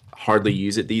hardly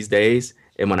use it these days.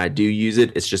 And when I do use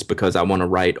it, it's just because I want to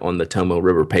write on the Tomo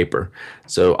River paper.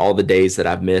 So all the days that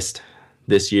I've missed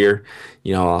this year,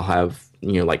 I'll have,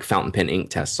 like fountain pen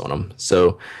ink tests on them.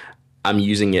 So I'm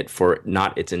using it for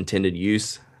not its intended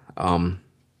use. I'm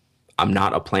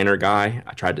not a planner guy.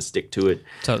 I tried to stick to it.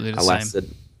 Totally the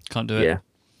same. Can't do it. Yeah.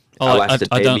 I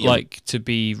don't like to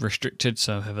be restricted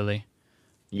so heavily.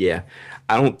 Yeah.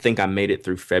 I don't think I made it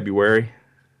through February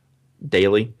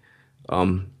daily.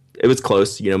 It was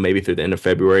close, maybe through the end of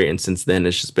February. And since then,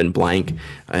 it's just been blank.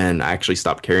 And I actually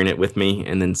stopped carrying it with me.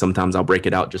 And then sometimes I'll break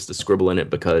it out just to scribble in it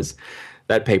because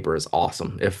that paper is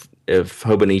awesome. If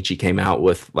Hobonichi came out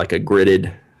with like a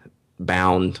gridded,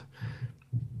 bound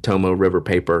Tomo River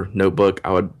paper notebook,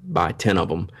 I would buy 10 of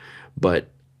them. But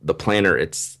the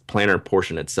planner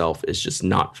portion itself is just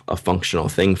not a functional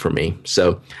thing for me.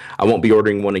 So I won't be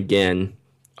ordering one again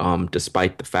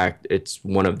despite the fact it's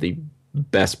one of the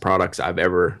best products I've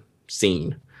ever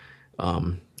seen.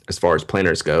 As far as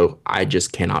planners go, I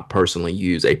just cannot personally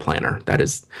use a planner. That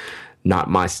is not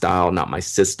my style, not my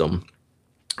system.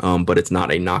 But it's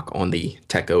not a knock on the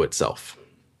Techo itself.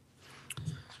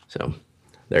 So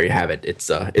there you have it.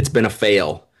 It's been a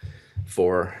fail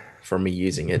for me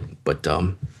using it, but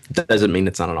that doesn't mean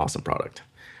it's not an awesome product.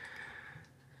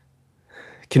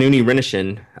 Kanuni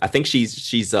Renishin, I think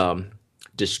she's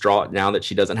distraught now that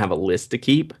she doesn't have a list to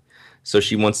keep. So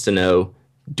she wants to know,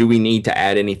 do we need to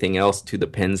add anything else to the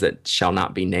pens that shall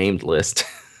not be named list?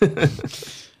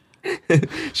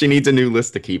 She needs a new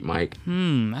list to keep, Mike.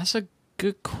 That's a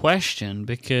good question,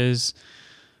 because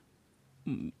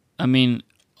I mean,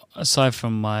 aside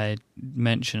from my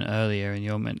mention earlier and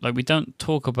your like, we don't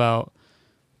talk about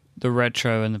the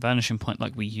retro and the vanishing point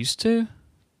like we used to.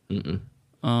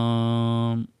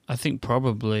 I think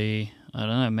probably, I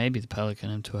don't know, maybe the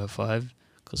Pelican M205,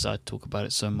 because I talk about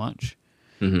it so much.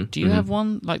 Do you have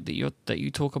one like that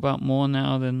you talk about more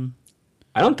now than?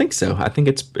 I don't think so. I think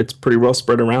it's pretty well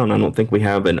spread around. I don't think we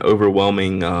have an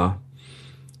overwhelming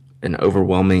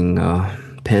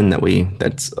pen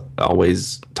that's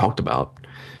always talked about,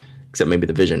 except maybe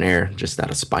the Vision Air, just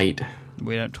out of spite.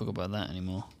 We don't talk about that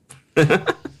anymore.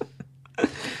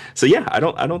 So yeah, I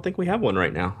don't think we have one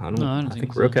right now. I don't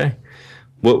think we're so. okay.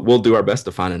 We'll do our best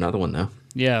to find another one though.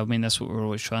 Yeah, I mean that's what we're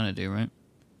always trying to do, right?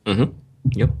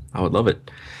 Yep, I would love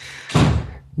it.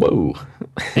 Whoa.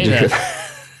 Hey there.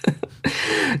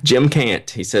 Jim Can't.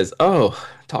 He says, "Oh,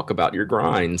 talk about your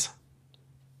grinds."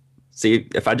 See,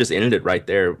 if I just ended it right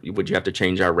there, would you have to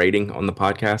change our rating on the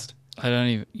podcast? I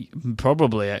don't even.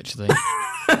 Probably, actually.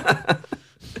 He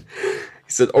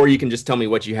said, or you can just tell me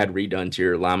what you had redone to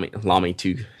your Lamy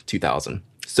 2000.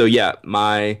 So yeah,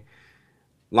 my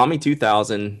Lamy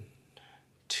 2000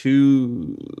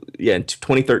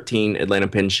 2013 Atlanta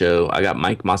Pen Show, I got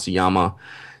Mike Masuyama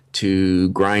to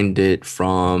grind it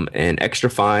from an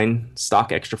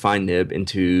stock extra fine nib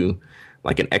into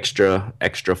like an extra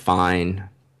fine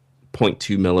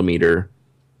 0.2 millimeter,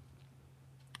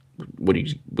 what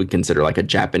you would consider like a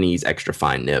Japanese extra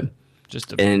fine nib.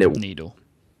 Just a needle.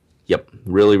 Yep.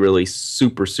 Really, really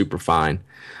super, super fine.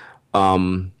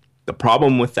 The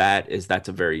problem with that is that's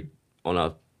on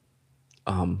a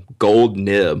gold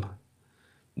nib,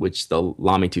 which the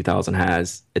Lamy 2000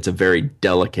 has, it's a very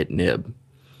delicate nib.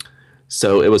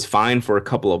 So it was fine for a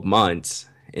couple of months,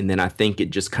 and then I think it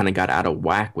just kind of got out of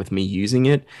whack with me using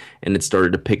it, and it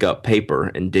started to pick up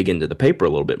paper and dig into the paper a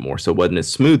little bit more, so it wasn't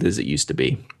as smooth as it used to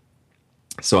be.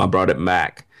 So I brought it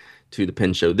back to the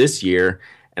pen show this year,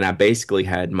 and I basically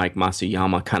had Mike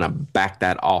Masuyama kind of back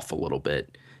that off a little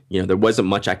bit. There wasn't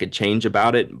much I could change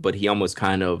about it, but he almost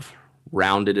kind of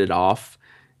rounded it off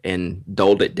and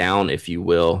dulled it down, if you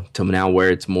will, to now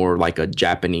where it's more like a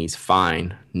Japanese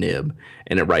fine nib,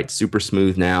 and it writes super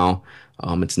smooth now.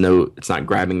 It's not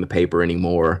grabbing the paper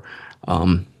anymore.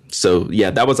 So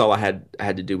yeah, that was all I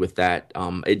had to do with that.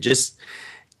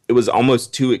 It was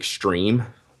almost too extreme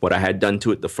what I had done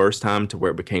to it the first time, to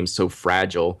where it became so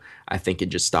fragile. I think it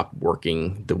just stopped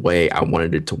working the way I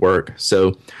wanted it to work.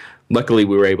 So luckily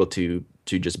we were able to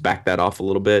just back that off a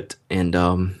little bit, and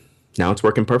now it's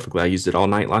working perfectly. I used it all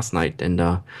night last night, and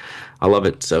I love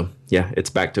it. So yeah, it's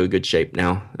back to a good shape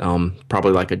now.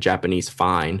 Probably like a Japanese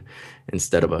fine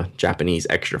instead of a Japanese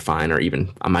extra fine, or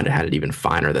even I might have had it even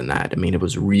finer than that. I mean, it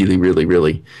was really, really,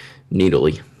 really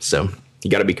needly. So you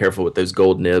got to be careful with those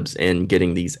gold nibs and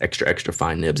getting these extra, extra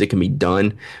fine nibs. It can be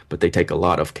done, but they take a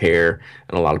lot of care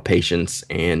and a lot of patience.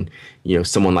 And,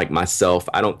 someone like myself,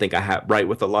 I don't think I write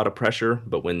with a lot of pressure,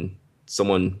 but when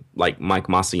someone like Mike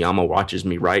Masuyama watches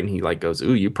me write and he like goes,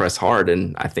 "Ooh, you press hard,"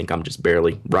 and I think I'm just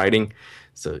barely writing.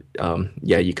 So,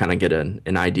 yeah, you kind of get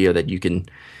an idea that you can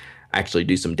actually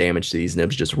do some damage to these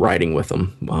nibs just writing with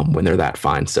them when they're that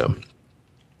fine. So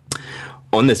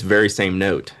on this very same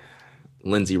note,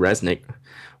 Lindsay Resnick,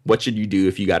 what should you do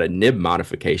if you got a nib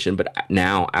modification but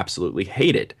now absolutely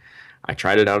hate it? I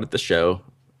tried it out at the show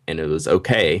and it was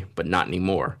okay, but not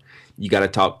anymore. You got to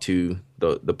talk to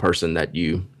the person that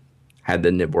you had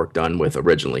the nib work done with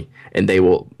originally, and they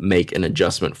will make an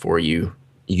adjustment for you,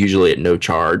 usually at no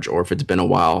charge, or if it's been a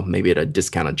while, maybe at a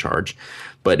discounted charge.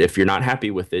 But if you're not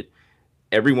happy with it,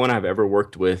 everyone I've ever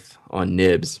worked with on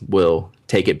nibs will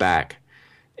take it back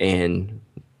and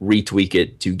retweak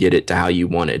it to get it to how you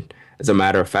wanted. As a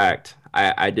matter of fact,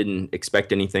 I didn't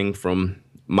expect anything from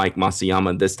Mike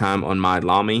Masuyama this time on my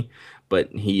Lamy,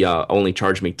 but he only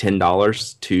charged me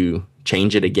 $10 to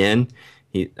change it again.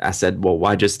 I said, "Well,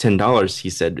 why just $10?" He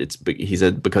said,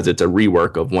 "Because it's a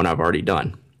rework of one I've already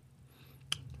done."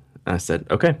 I said,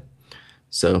 "Okay."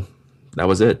 So that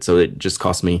was it. So it just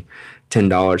cost me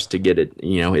 $10 to get it.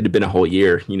 It had been a whole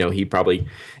year. He probably,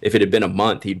 if it had been a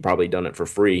month, he'd probably done it for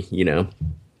free.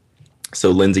 So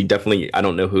Lindsay, definitely, I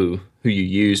don't know who you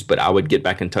used, but I would get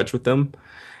back in touch with them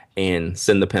and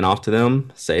send the pen off to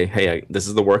them. Say, hey, this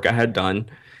is the work I had done.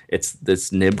 It's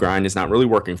this nib grind is not really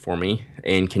working for me,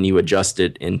 and can you adjust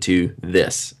it into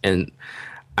this? And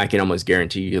I can almost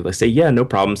guarantee you, let's say, yeah, no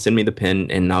problem. Send me the pen,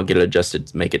 and I'll get it adjusted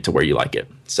to make it to where you like it.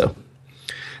 So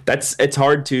it's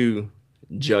hard to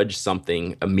judge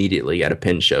something immediately at a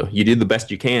pen show. You do the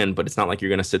best you can, but it's not like you're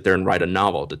going to sit there and write a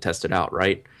novel to test it out,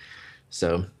 right?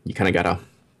 So you kind of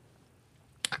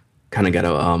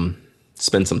gotta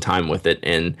spend some time with it,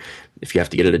 and if you have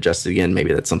to get it adjusted again,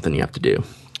 maybe that's something you have to do.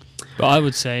 But I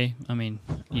would say, I mean,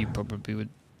 you probably would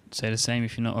say the same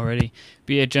if you're not already.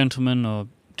 Be a gentleman or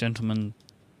gentleman,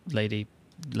 lady,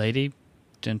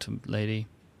 gentleman, lady.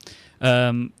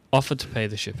 Offer to pay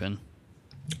the shipping.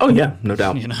 Oh yeah, no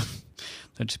doubt.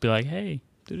 They'd just be like, hey,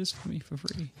 do this for me for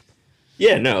free.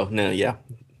 Yeah, no, yeah.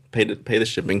 Pay the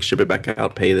shipping, ship it back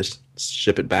out,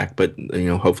 ship it back, but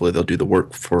hopefully they'll do the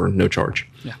work for no charge.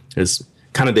 Yeah. It's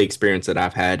kind of the experience that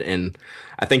I've had, and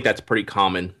I think that's pretty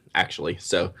common actually.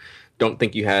 So don't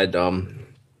think you had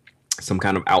some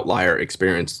kind of outlier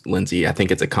experience, Lindsay. I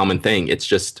think it's a common thing. It's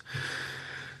just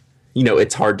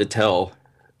it's hard to tell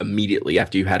immediately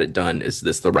after you had it done, is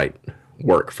this the right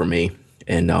work for me?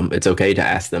 And it's okay to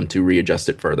ask them to readjust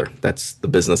it further. That's the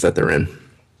business that they're in.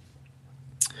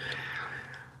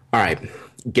 All right,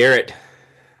 Garrett,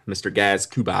 Mr. Gaz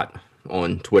Kubat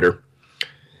on Twitter.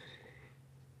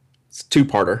 It's a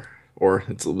two-parter, or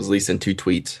it was at least in two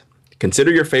tweets.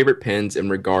 Consider your favorite pens in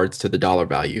regards to the dollar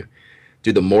value.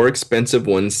 Do the more expensive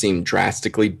ones seem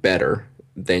drastically better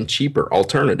than cheaper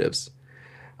alternatives?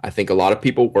 I think a lot of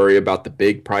people worry about the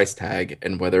big price tag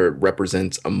and whether it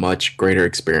represents a much greater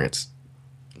experience.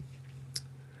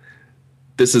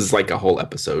 This is like a whole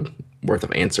episode worth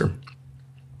of answer.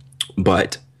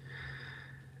 But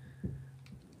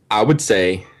I would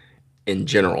say, in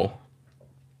general,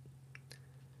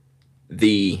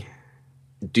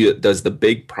 does the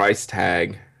big price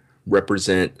tag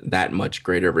represent that much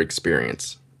greater of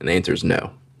experience? And the answer is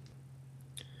no.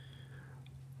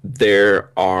 There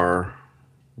are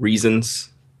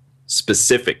reasons,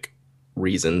 specific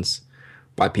reasons,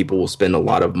 why people will spend a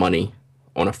lot of money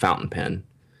on a fountain pen.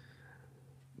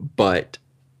 But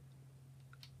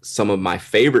some of my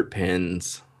favorite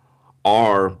pens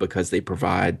are because they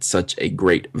provide such a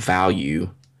great value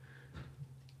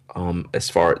as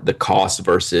far the cost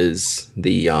versus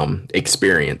the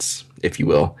experience, if you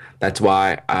will. That's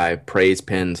why I praise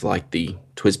pens like the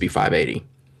TWSBI 580.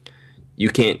 You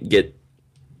can't get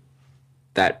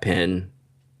that pen.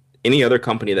 Any other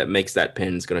company that makes that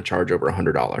pen is going to charge over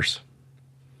 $100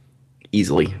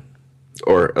 easily,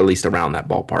 or at least around that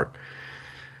ballpark.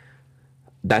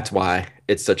 That's why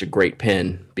it's such a great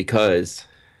pen, because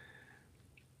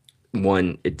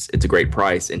one, it's a great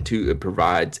price, and two, it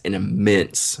provides an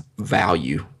immense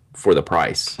value for the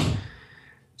price.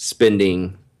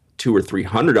 Spending $200 or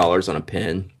 $300 on a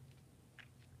pen,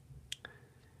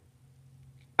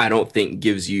 I don't think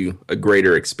gives you a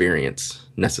greater experience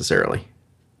necessarily.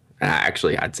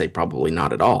 Actually, I'd say probably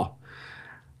not at all.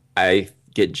 I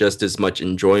get just as much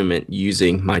enjoyment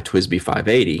using my TWSBI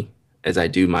 580 as I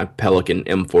do my Pelican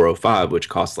M405, which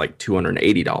costs like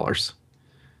 $280.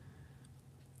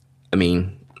 I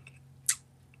mean,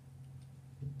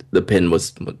 the pen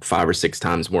was 5 or 6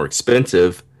 times more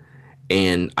expensive,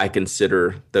 and I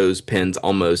consider those pens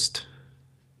almost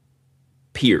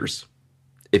peers,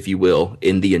 if you will,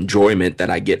 in the enjoyment that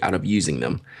I get out of using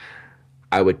them.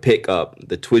 I would pick up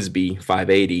the TWSBI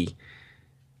 580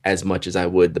 as much as I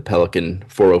would the Pelican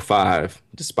 405,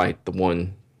 despite the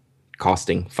one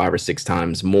costing 5 or 6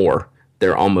 times more.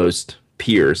 They're almost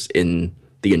peers in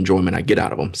the enjoyment I get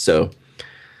out of them. So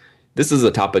this is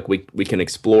a topic we can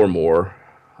explore more,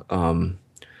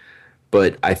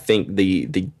 but I think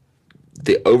the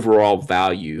overall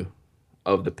value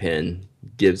of the pen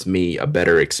gives me a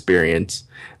better experience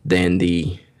than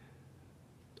the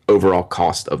overall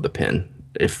cost of the pen,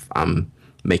 if I'm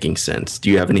making sense. Do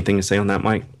you have anything to say on that,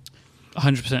 Mike?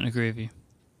 100% agree with you.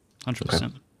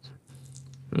 100%.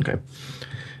 Okay.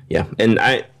 Yeah, and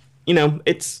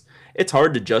it's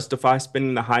hard to justify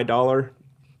spending the high dollar.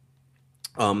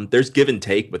 There's give and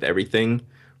take with everything,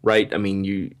 right? I mean,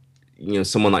 you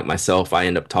someone like myself, I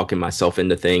end up talking myself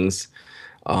into things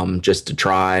just to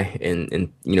try,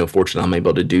 and fortunately I'm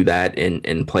able to do that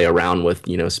and play around with,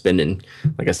 spending,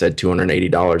 like I said,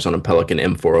 $280 on a Pelican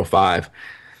M405.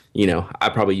 I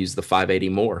probably use the 580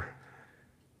 more,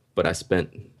 but I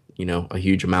spent, a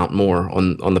huge amount more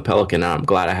on the Pelican. I'm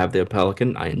glad I have the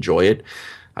Pelican. I enjoy it.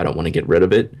 I don't want to get rid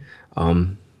of it.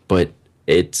 But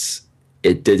it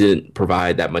didn't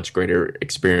provide that much greater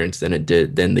experience than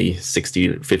the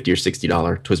 60, 50 or $60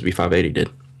 TWSBI 580 did.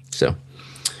 So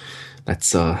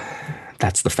that's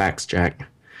the facts, Jack.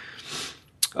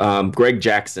 Greg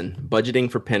Jackson, budgeting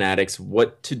for pen addicts,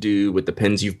 what to do with the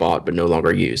pens you've bought but no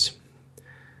longer use.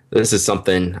 This is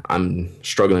something I'm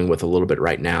struggling with a little bit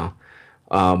right now.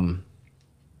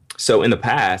 So in the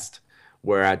past,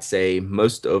 where I'd say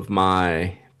most of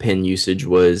my pen usage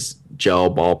was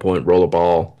gel, ballpoint,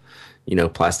 rollerball,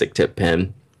 plastic tip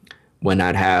pen, when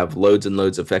I'd have loads and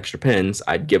loads of extra pens,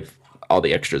 I'd give all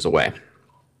the extras away.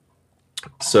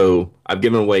 So I've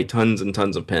given away tons and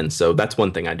tons of pens. So that's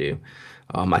one thing I do.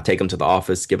 I take them to the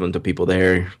office, give them to people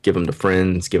there, give them to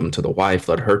friends, give them to the wife,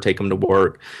 let her take them to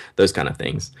work, those kind of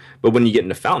things. But when you get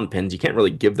into fountain pens, you can't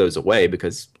really give those away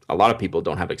because a lot of people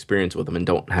don't have experience with them and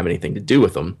don't have anything to do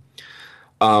with them.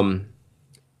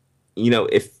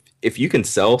 If you can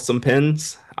sell some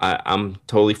pens, I'm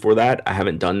totally for that. I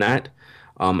haven't done that.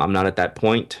 I'm not at that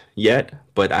point yet,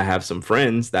 but I have some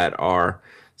friends that are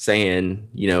saying,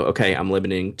 okay, I'm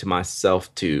limiting to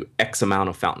myself to X amount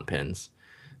of fountain pens.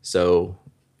 So,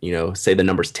 say the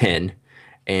number's 10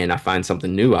 and I find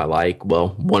something new I like, well,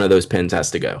 one of those pens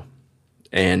has to go.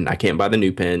 And I can't buy the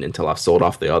new pen until I've sold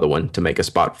off the other one to make a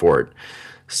spot for it.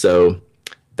 So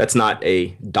that's not a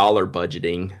dollar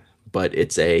budgeting, but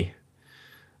it's a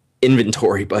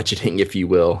inventory budgeting, if you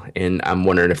will. And I'm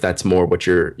wondering if that's more what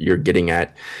you're getting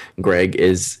at, Greg,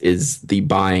 is the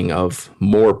buying of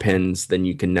more pens than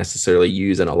you can necessarily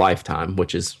use in a lifetime,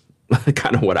 which is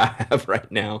kind of what I have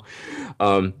right now.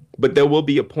 But there will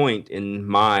be a point in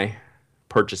my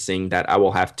purchasing that I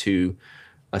will have to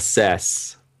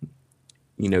assess,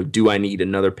 do I need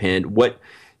another pen? What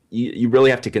you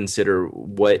really have to consider,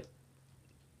 what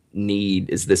need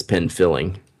is this pen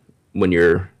filling when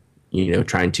you're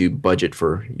trying to budget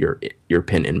for your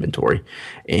pen inventory.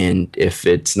 And if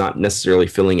it's not necessarily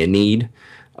filling a need,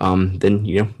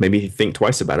 then maybe think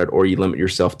twice about it, or you limit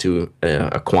yourself to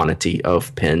a quantity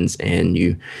of pens, and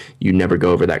you never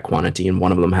go over that quantity, and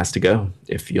one of them has to go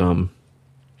if you want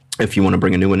to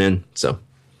bring a new one in. So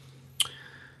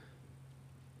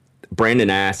Brandon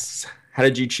asks, how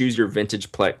did you choose your vintage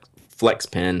flex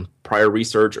pen? Prior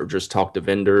research or just talk to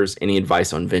vendors? Any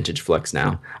advice on vintage flex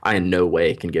now? I in no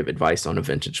way can give advice on a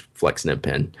vintage flex nib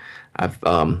pen. I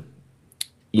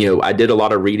did a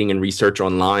lot of reading and research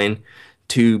online.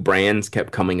 Two brands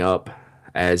kept coming up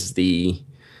as the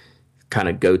kind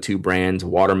of go-to brands,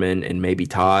 Waterman and maybe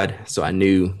Todd. So I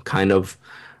knew kind of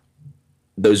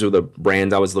those were the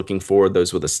brands I was looking for.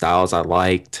 Those were the styles I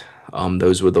liked.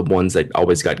 Those were the ones that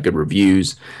always got good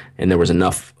reviews, and there was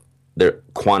enough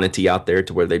quantity out there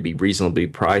to where they'd be reasonably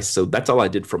priced. So that's all I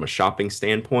did from a shopping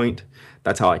standpoint.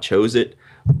 That's how I chose it.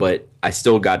 But I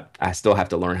still have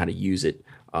to learn how to use it.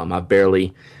 I've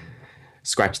barely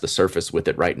scratched the surface with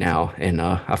it right now, and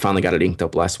I finally got it inked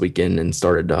up last weekend and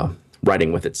started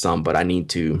writing with it some. But I need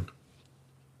to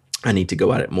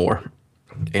go at it more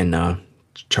and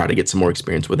try to get some more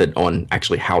experience with it on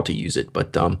actually how to use it.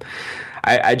 But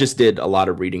I just did a lot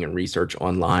of reading and research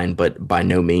online, but by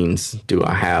no means do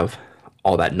I have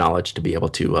all that knowledge to be able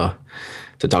to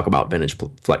talk about vintage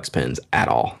flex pens at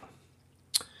all.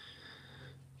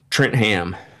 Trent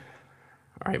Ham.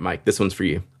 All right, Mike, this one's for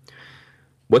you.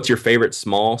 What's your favorite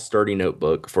small, sturdy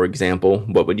notebook? For example,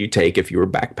 what would you take if you were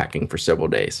backpacking for several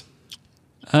days?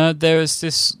 There is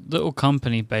this little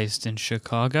company based in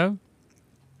Chicago.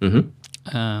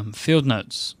 Mm-hmm. Field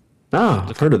Notes. Oh,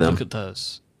 I've heard of them. Look at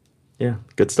those. Yeah,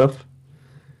 good stuff.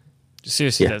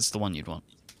 Seriously, that's the one you'd want.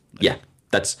 Yeah,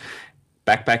 that's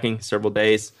backpacking several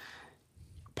days.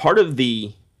 Part of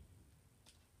the,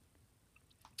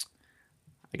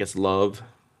 I guess, love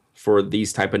for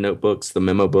these type of notebooks, the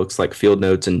memo books like Field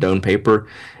Notes and Doan Paper,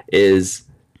 is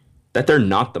that they're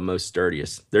not the most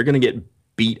sturdiest. They're going to get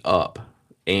beat up.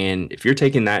 And if you're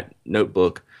taking that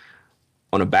notebook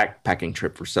on a backpacking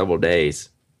trip for several days,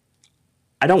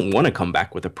 I don't want to come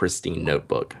back with a pristine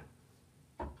notebook,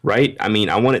 right? I mean,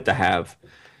 I want it to have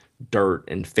dirt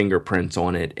and fingerprints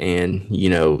on it, and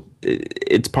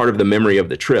it's part of the memory of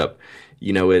the trip.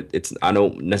 It's I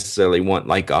don't necessarily want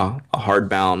like a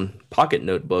hardbound pocket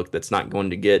notebook that's not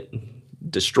going to get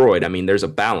destroyed. I mean, there's a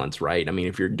balance, right? I mean,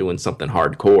 if you're doing something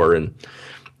hardcore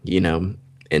and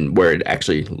and where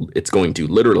it's going to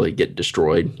literally get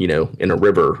destroyed, in a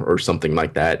river or something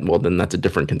like that, well, then that's a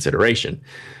different consideration.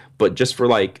 But just for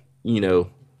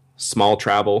small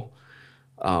travel,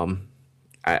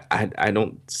 I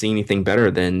don't see anything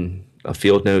better than a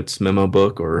Field Notes memo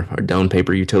book or a Doan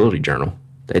Paper utility journal.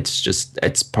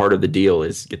 It's part of the deal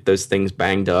is get those things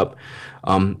banged up.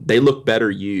 They look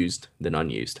better used than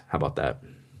unused. How about that?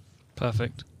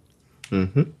 Perfect.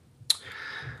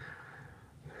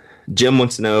 Jim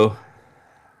wants to know,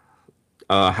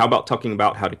 how about talking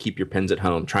about how to keep your pens at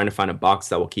home? Trying to find a box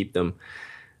that will keep them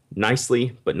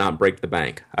nicely but not break the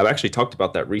bank. I've actually talked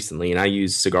about that recently, and I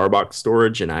use cigar box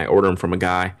storage, and I order them from a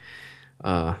guy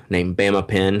named Bama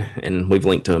Pen, and we've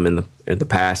linked to him in the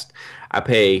past. I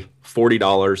pay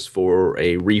 $40 for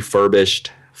a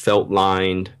refurbished, felt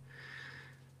lined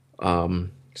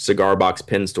cigar box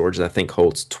pen storage that I think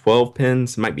holds 12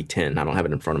 pens. It might be 10. I don't have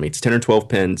it in front of me. It's 10 or 12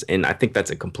 pens, and I think that's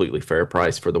a completely fair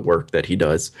price for the work that he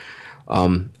does.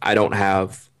 I don't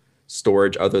have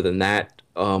storage other than that.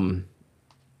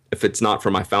 If it's not for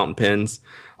my fountain pens,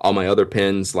 all my other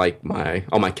pens, like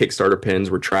all my Kickstarter pens,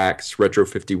 Retracts, Retro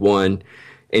 51,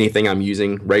 anything I'm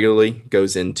using regularly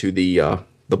goes into the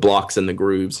Blocks and the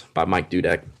Grooves by Mike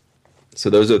Dudek. So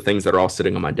those are the things that are all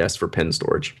sitting on my desk for pen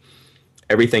storage.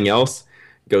 Everything else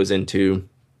goes into,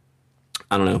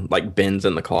 I don't know, like bins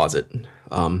in the closet.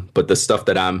 But the stuff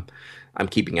that I'm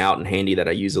keeping out and handy that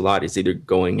I use a lot is either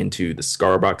going into the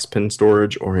Scarbox pen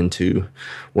storage or into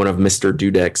one of Mr.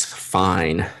 Dudek's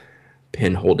fine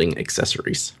pen holding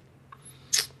accessories.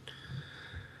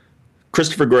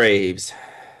 Christopher Graves.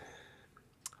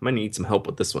 I might need some help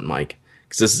with this one, Mike,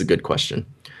 because this is a good question.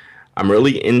 I'm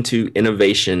really into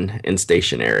innovation in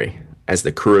stationery, as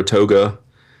the Kuratoga,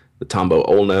 the Tombow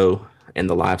Olno, and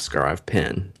the Live Scribe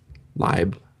pen.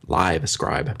 Live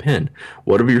Scribe pen.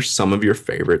 What are some of your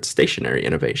favorite stationery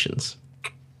innovations?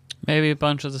 Maybe a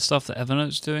bunch of the stuff that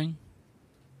Evernote's doing.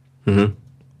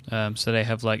 So they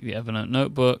have like the Evernote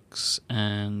notebooks,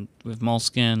 and with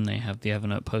Moleskine they have the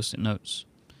Evernote post-it notes.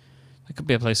 That could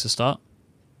be a place to start.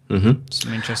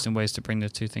 Some interesting ways to bring the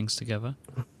two things together.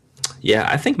 Yeah,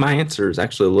 I think my answer is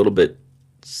actually a little bit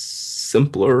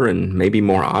simpler and maybe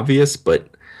more obvious, but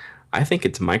I think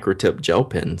it's microtip gel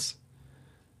pens.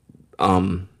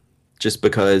 Just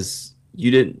because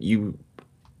you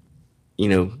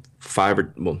know,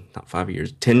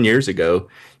 10 years ago,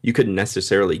 you couldn't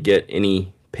necessarily get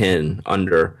any pen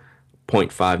under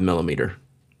 0.5 millimeter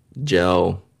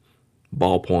gel,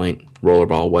 ballpoint,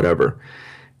 rollerball, whatever.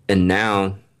 And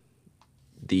now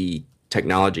the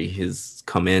technology has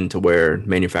come in to where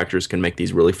manufacturers can make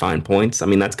these really fine points. I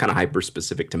mean, that's kind of hyper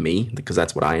specific to me because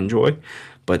that's what I enjoy.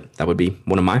 But that would be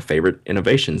one of my favorite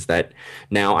innovations, that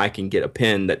now I can get a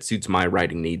pen that suits my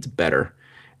writing needs better.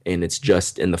 And it's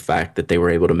just in the fact that they were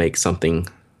able to make something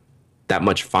that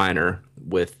much finer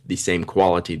with the same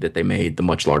quality that they made the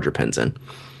much larger pens in.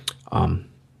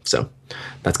 So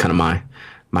that's kind of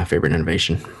my favorite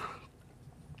innovation.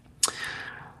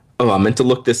 Oh, I meant to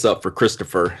look this up for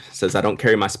Christopher. It says, I don't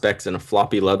carry my specs in a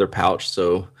floppy leather pouch,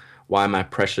 so why my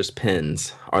precious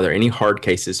pens? Are there any hard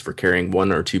cases for carrying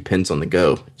one or two pens on the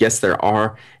go? Yes, there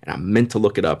are, and I meant to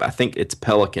look it up. I think it's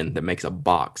Pelican that makes a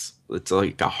box. It's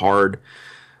like a hard,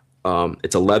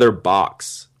 it's a leather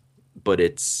box, but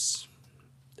it's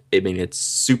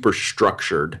super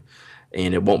structured,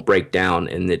 and it won't break down,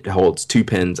 and it holds two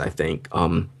pens, I think.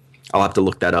 I'll have to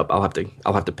look that up. I'll have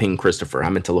to ping Christopher. I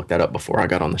meant to look that up before I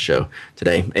got on the show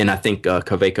today. And I think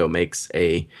Kaweco makes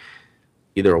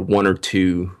either a one or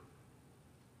two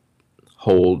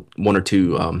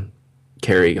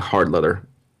carry hard leather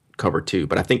cover too.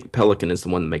 But I think Pelican is the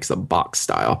one that makes a box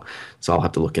style. So I'll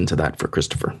have to look into that for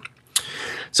Christopher.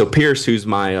 So Pierce, who's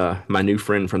my new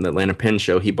friend from the Atlanta Pen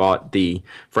Show, he bought the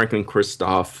Franklin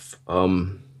Christoph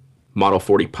Model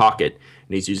 40 Pocket,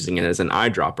 and he's using it as an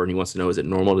eyedropper, and he wants to know, is it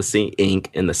normal to see ink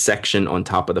in the section on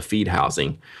top of the feed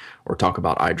housing, or talk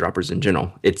about eyedroppers in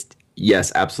general? It's,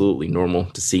 yes, absolutely normal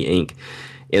to see ink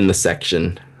in the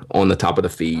section on the top of the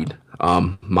feed.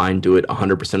 Mine do it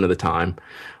 100% of the time,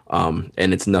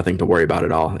 and it's nothing to worry about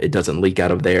at all. It doesn't leak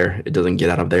out of there. It doesn't get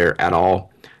out of there at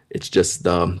all. It's just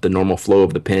the normal flow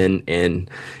of the pen, and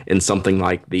in something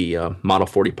like the Model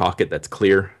 40 Pocket that's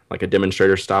clear, like a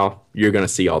demonstrator style, you're going to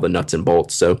see all the nuts and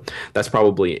bolts. So that's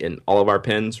probably in all of our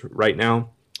pens right now.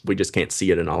 We just can't see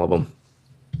it in all of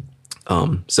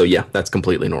them. So yeah, that's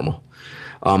completely normal.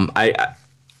 I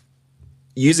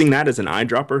using that as an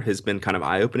eyedropper has been kind of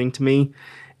eye-opening to me,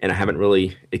 and I haven't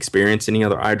really experienced any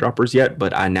other eyedroppers yet,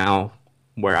 but I now,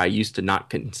 where I used to not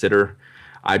consider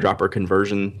eyedropper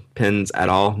conversion pens at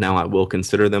all, now I will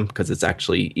consider them because it's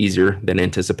actually easier than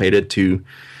anticipated to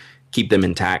keep them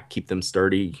intact, keep them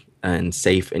sturdy and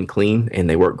safe and clean, and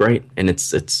they work great. And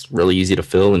it's really easy to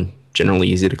fill and generally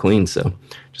easy to clean. So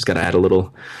just got to add a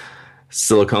little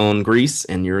silicone grease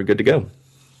and you're good to go.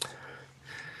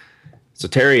 So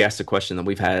Terry asked a question that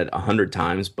we've had 100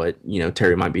 times, but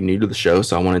Terry might be new to the show,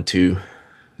 so I wanted to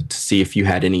to see if you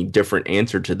had any different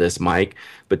answer to this, Mike.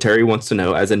 But Terry wants to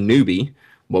know, as a newbie,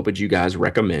 what would you guys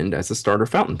recommend as a starter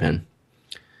fountain pen?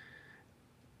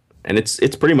 And it's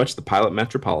pretty much the Pilot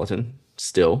Metropolitan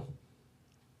still,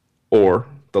 or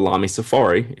the Lamy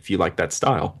Safari if you like that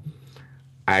style.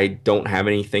 I don't have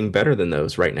anything better than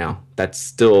those right now. That's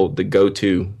still the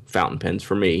go-to fountain pens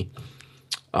for me.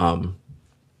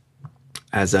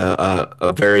 As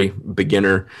a very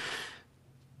beginner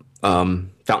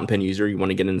fountain pen user, you want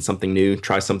to get into something new,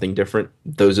 try something different.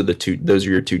 Those are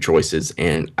your two choices,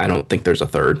 and I don't think there's a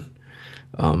third.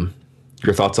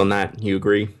 Your thoughts on that? You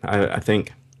agree? I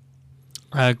think.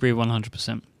 I agree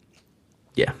 100%.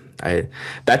 Yeah,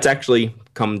 that's actually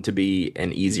come to be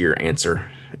an easier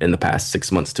answer in the past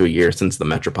 6 months to a year since the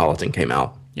Metropolitan came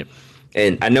out. Yep.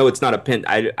 And I know it's not a pen.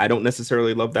 I don't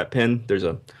necessarily love that pen. There's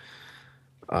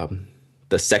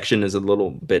the section is a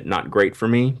little bit not great for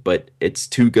me, but it's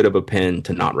too good of a pen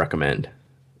to not recommend.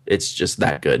 It's just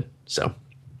that good. So,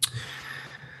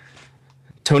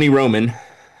 Tony Roman,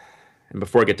 and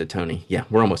before I get to Tony, yeah,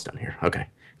 we're almost done here. Okay,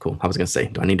 cool. I was gonna say,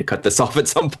 do I need to cut this off at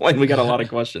some point? We got a lot of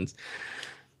questions.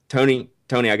 Tony,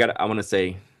 I want to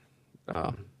say,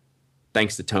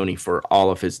 thanks to Tony for all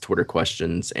of his Twitter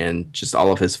questions and just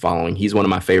all of his following. He's one of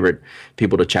my favorite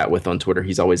people to chat with on Twitter.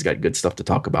 He's always got good stuff to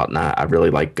talk about, and I really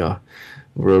like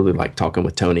talking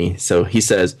with Tony. So he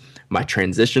says, my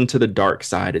transition to the dark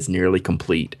side is nearly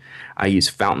complete. I use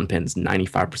fountain pens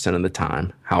 95% of the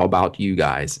time. How about you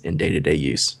guys in day-to-day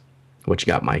use? What you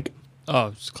got, Mike? Oh,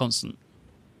 it's constant.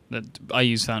 I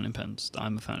use fountain pens.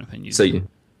 I'm a fountain pen user.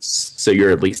 So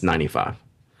you're at least 95,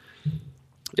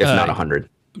 if not 100.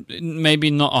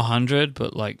 Maybe not 100,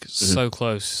 but like so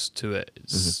close to it,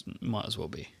 might as well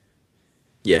be.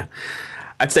 Yeah,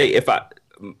 I'd say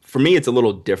for me, it's a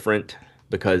little different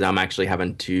because I'm actually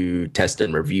having to test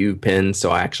and review pens.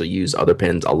 So I actually use other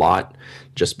pens a lot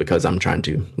just because I'm trying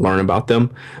to learn about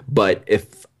them. But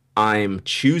if I'm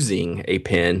choosing a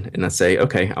pen and I say,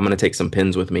 okay, I'm going to take some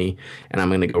pens with me and I'm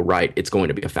going to go write, it's going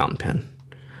to be a fountain pen.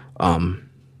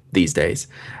 These days,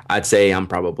 I'd say I'm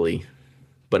probably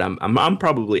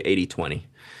 80-20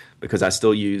 because I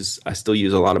still use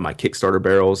a lot of my Kickstarter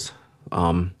barrels.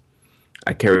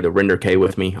 I carry the Render K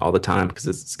with me all the time because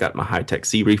it's got my high-tech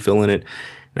C refill in it.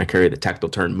 And I carry the Tactile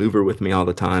Turn Mover with me all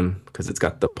the time because it's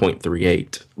got the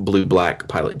 .38 blue-black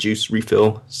Pilot Juice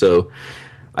refill. So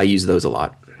I use those a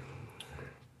lot.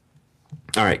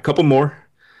 All right, couple more.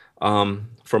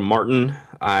 From Martin,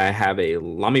 I have a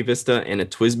Lamy Vista and a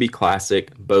TWSBI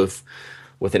Classic, both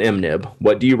with an M nib.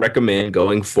 What do you recommend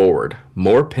going forward?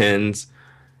 More pens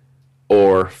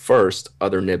or first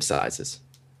other nib sizes?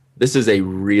 This is a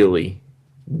really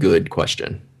good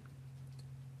question,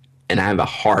 and I have a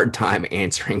hard time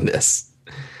answering this.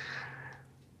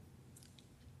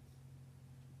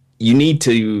 You need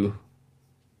to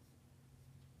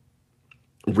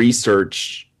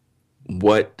research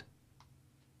what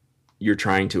you're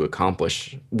trying to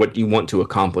accomplish, what you want to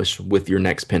accomplish with your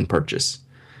next pen purchase.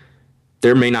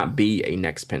 There may not be a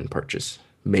next pen purchase.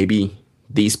 Maybe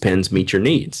these pens meet your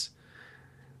needs.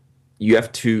 You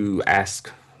have to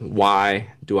ask, why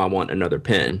do I want another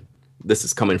pen? This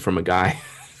is coming from a guy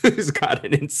who's got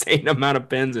an insane amount of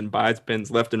pens and buys pens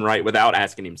left and right without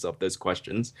asking himself those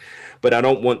questions. But I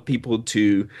don't want people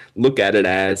to look at it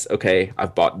as, okay,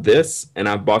 I've bought this and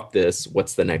I've bought this.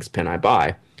 What's the next pen I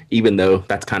buy? Even though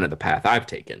that's kind of the path I've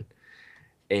taken.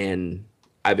 And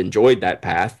I've enjoyed that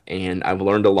path, and I've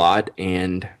learned a lot,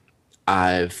 and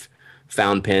I've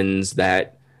found pens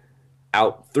that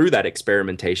out through that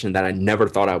experimentation that I never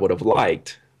thought I would have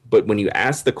liked. But when you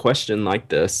ask the question like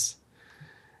this,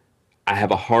 I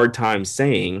have a hard time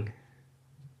saying,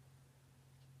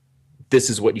 this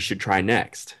is what you should try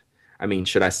next. I mean,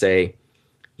 should I say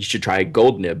you should try a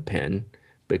gold nib pen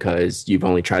because you've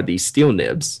only tried these steel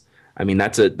nibs? I mean,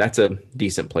 that's a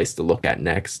decent place to look at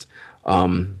next.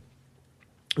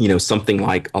 Something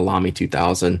like a Lamy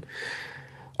 2000,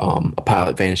 a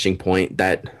Pilot Vanishing Point,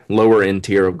 that lower end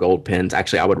tier of gold pens.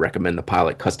 Actually, I would recommend the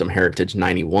Pilot Custom Heritage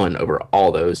 91 over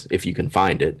all those if you can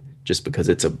find it, just because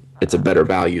it's a better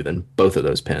value than both of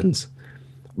those pens.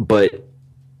 But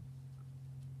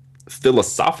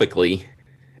philosophically,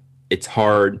 it's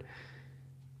hard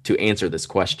to answer this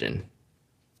question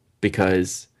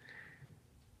because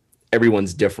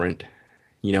everyone's different.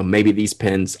 Maybe these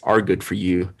pens are good for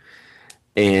you.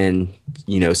 And,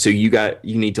 so you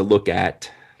need to look at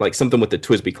like something with the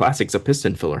TWSBI Classics, a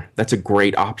piston filler. That's a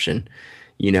great option.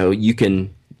 You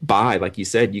can buy, like you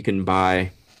said, you can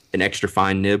buy an extra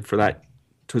fine nib for that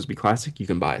TWSBI Classic. You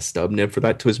can buy a stub nib for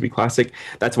that TWSBI Classic.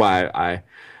 That's why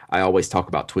I always talk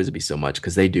about TWSBI so much,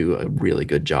 because they do a really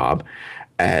good job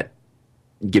at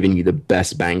giving you the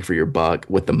best bang for your buck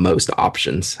with the most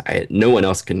options. No one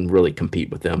else can really compete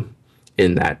with them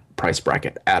in that price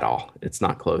bracket at all. It's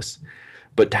not close.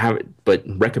 But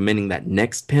recommending that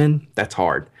next pen, that's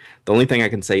hard. The only thing I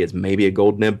can say is maybe a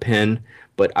gold nib pen,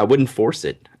 but I wouldn't force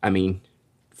it. I mean,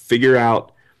 figure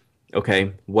out,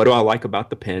 okay, what do I like about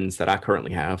the pens that I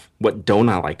currently have? What don't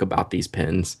I like about these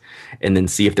pens? And then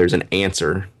see if there's an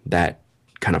answer that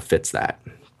kind of fits that.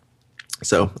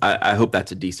 So I hope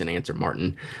that's a decent answer,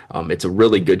 Martin. It's a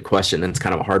really good question, and it's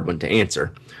kind of a hard one to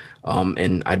answer.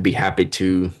 And I'd be happy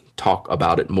to talk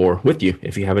about it more with you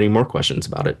if you have any more questions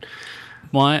about it.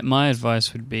 My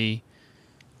advice would be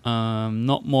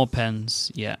not more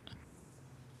pens yet,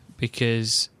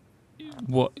 because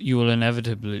what you will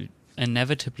inevitably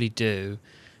do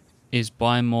is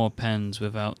buy more pens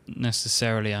without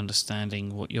necessarily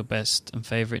understanding what your best and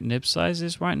favorite nib size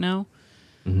is right now.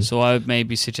 Mm-hmm. So I would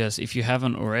maybe suggest, if you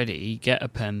haven't already, get a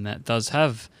pen that does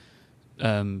have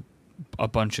a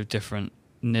bunch of different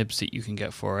nibs that you can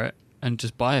get for it, and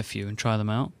just buy a few and try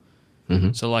them out.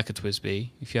 Mm-hmm. So like a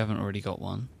TWSBI, if you haven't already got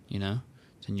one, then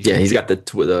he's got the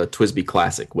TWSBI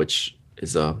Classic, which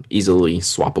is easily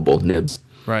swappable nibs.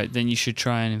 Right, then you should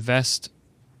try and invest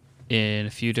in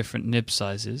a few different nib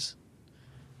sizes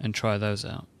and try those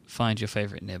out. Find your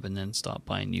favorite nib and then start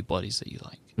buying new bodies that you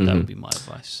like. Mm-hmm. That would be my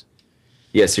advice.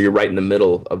 Yeah, so you're right in the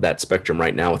middle of that spectrum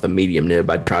right now with a medium nib.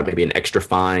 I'd try maybe an extra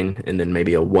fine and then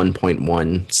maybe a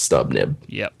 1.1 stub nib.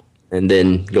 Yep. And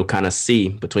then you'll kind of see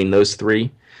between those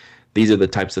three, these are the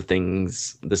types of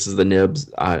things. This is the nibs.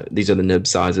 These are the nib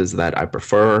sizes that I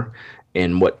prefer,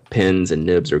 and what pens and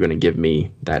nibs are going to give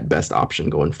me that best option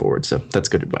going forward. So that's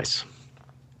good advice.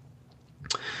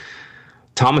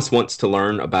 Thomas wants to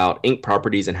learn about ink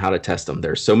properties and how to test them.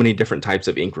 There are so many different types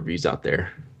of ink reviews out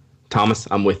there. Thomas,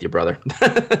 I'm with you, brother.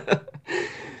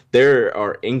 There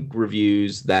are ink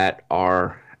reviews that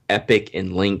are epic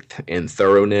in length and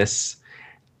thoroughness.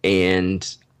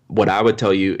 And what I would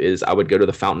tell you is I would go to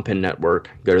the Fountain Pen Network,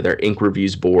 go to their ink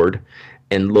reviews board,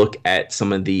 and look at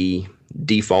some of the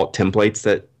default templates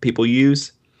that people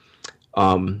use.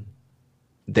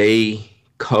 They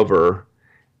cover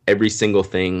every single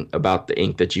thing about the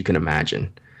ink that you can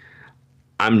imagine.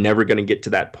 I'm never going to get to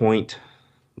that point.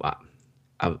 Wow.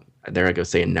 There I go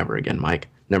saying never again, Mike.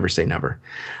 Never say never.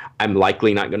 I'm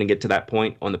likely not going to get to that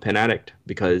point on the Pen Addict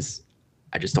because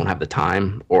I just don't have the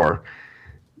time, or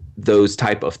those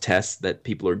type of tests that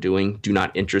people are doing do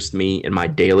not interest me in my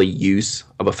daily use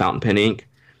of a fountain pen ink.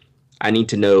 I need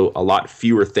to know a lot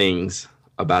fewer things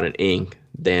about an ink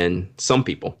than some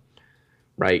people,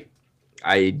 right?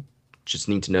 I just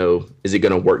need to know, is it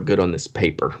going to work good on this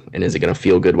paper? And is it going to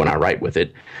feel good when I write with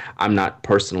it? I'm not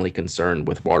personally concerned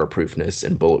with waterproofness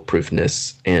and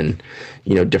bulletproofness and,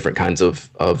 different kinds of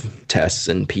tests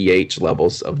and pH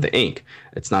levels of the ink.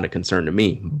 It's not a concern to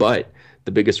me, but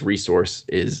the biggest resource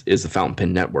is the Fountain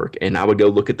Pen Network. And I would go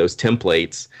look at those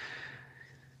templates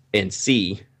and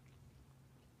see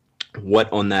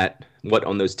what on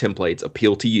those templates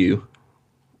appeal to you,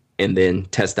 and then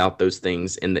test out those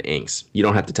things in the inks. You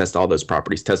don't have to test all those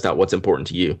properties. Test out what's important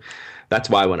to you. That's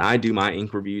why when I do my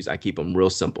ink reviews, I keep them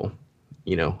real simple.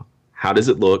 How does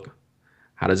it look?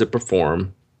 How does it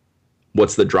perform?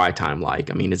 What's the dry time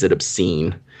like? I mean, is it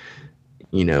obscene?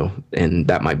 And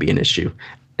that might be an issue.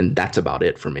 And that's about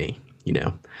it for me.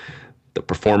 The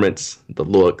performance, the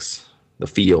looks, the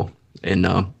feel, and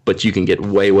but you can get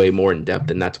way, way more in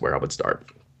depth, and that's where I would start.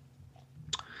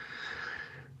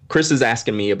 Chris is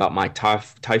asking me about my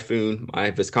Typhoon, my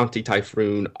Visconti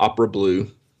Typhoon Opera Blue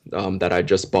that I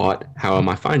just bought. How am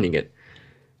I finding it?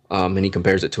 And he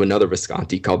compares it to another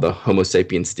Visconti called the Homo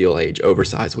Sapien Steel Age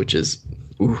Oversize, which is,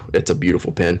 it's a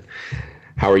beautiful pen.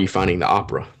 How are you finding the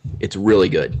Opera? It's really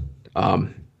good.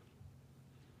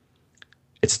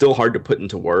 It's still hard to put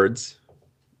into words.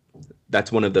 That's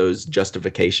one of those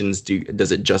justifications.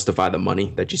 Does it justify the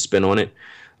money that you spend on it?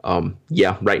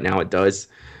 Yeah, right now it does.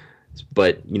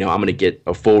 But, I'm going to get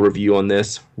a full review on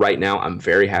this. Right now, I'm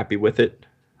very happy with it.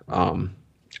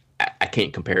 I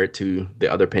can't compare it to the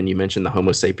other pen you mentioned, the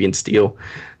Homo Sapien Steel.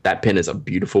 That pen is a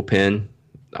beautiful pen.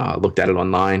 Looked at it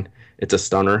online. It's a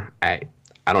stunner. I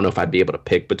don't know if I'd be able to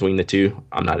pick between the two.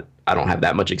 I don't have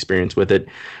that much experience with it,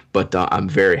 but I'm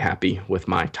very happy with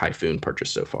my Typhoon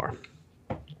purchase so far.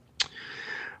 All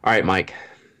right, Mike.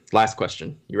 Last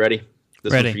question. You ready?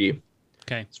 This Ready. One's for you.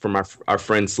 Okay. It's from our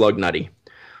friend Slug Nutty.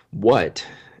 What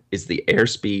is the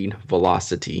airspeed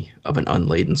velocity of an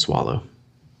unladen swallow?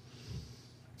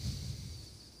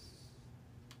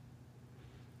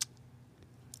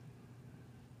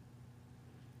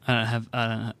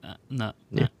 No.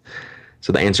 Yeah.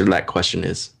 So the answer to that question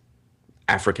is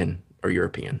African or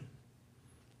European.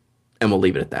 And we'll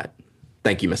leave it at that.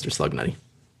 Thank you, Mr. Slugnutty.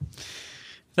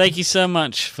 Thank you so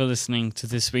much for listening to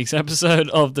this week's episode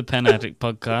of the Pen Addict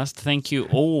podcast. Thank you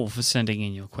all for sending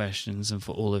in your questions and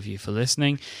for all of you for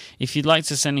listening. If you'd like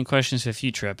to send in questions for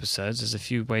future episodes, there's a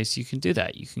few ways you can do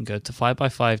that. You can go to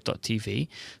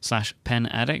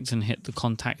 5by5.tv/penaddict and hit the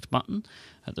contact button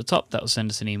at the top. That will send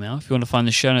us an email. If you want to find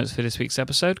the show notes for this week's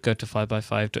episode, go to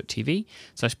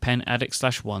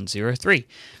 5by5.tv/penaddict/103.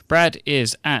 Brad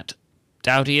is at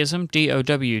Dowdyism,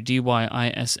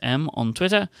 DOWDYISM on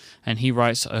Twitter, and he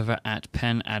writes over at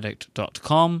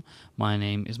penaddict.com. My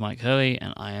name is Mike Hurley,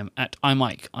 and I am at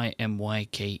iMike,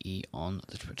 IMYKE on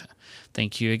the Twitter.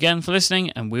 Thank you again for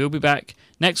listening, and we'll be back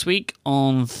next week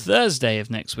on Thursday of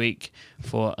next week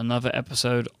for another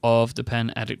episode of the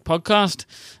Pen Addict podcast.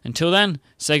 Until then,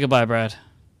 say goodbye, Brad.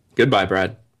 Goodbye,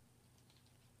 Brad.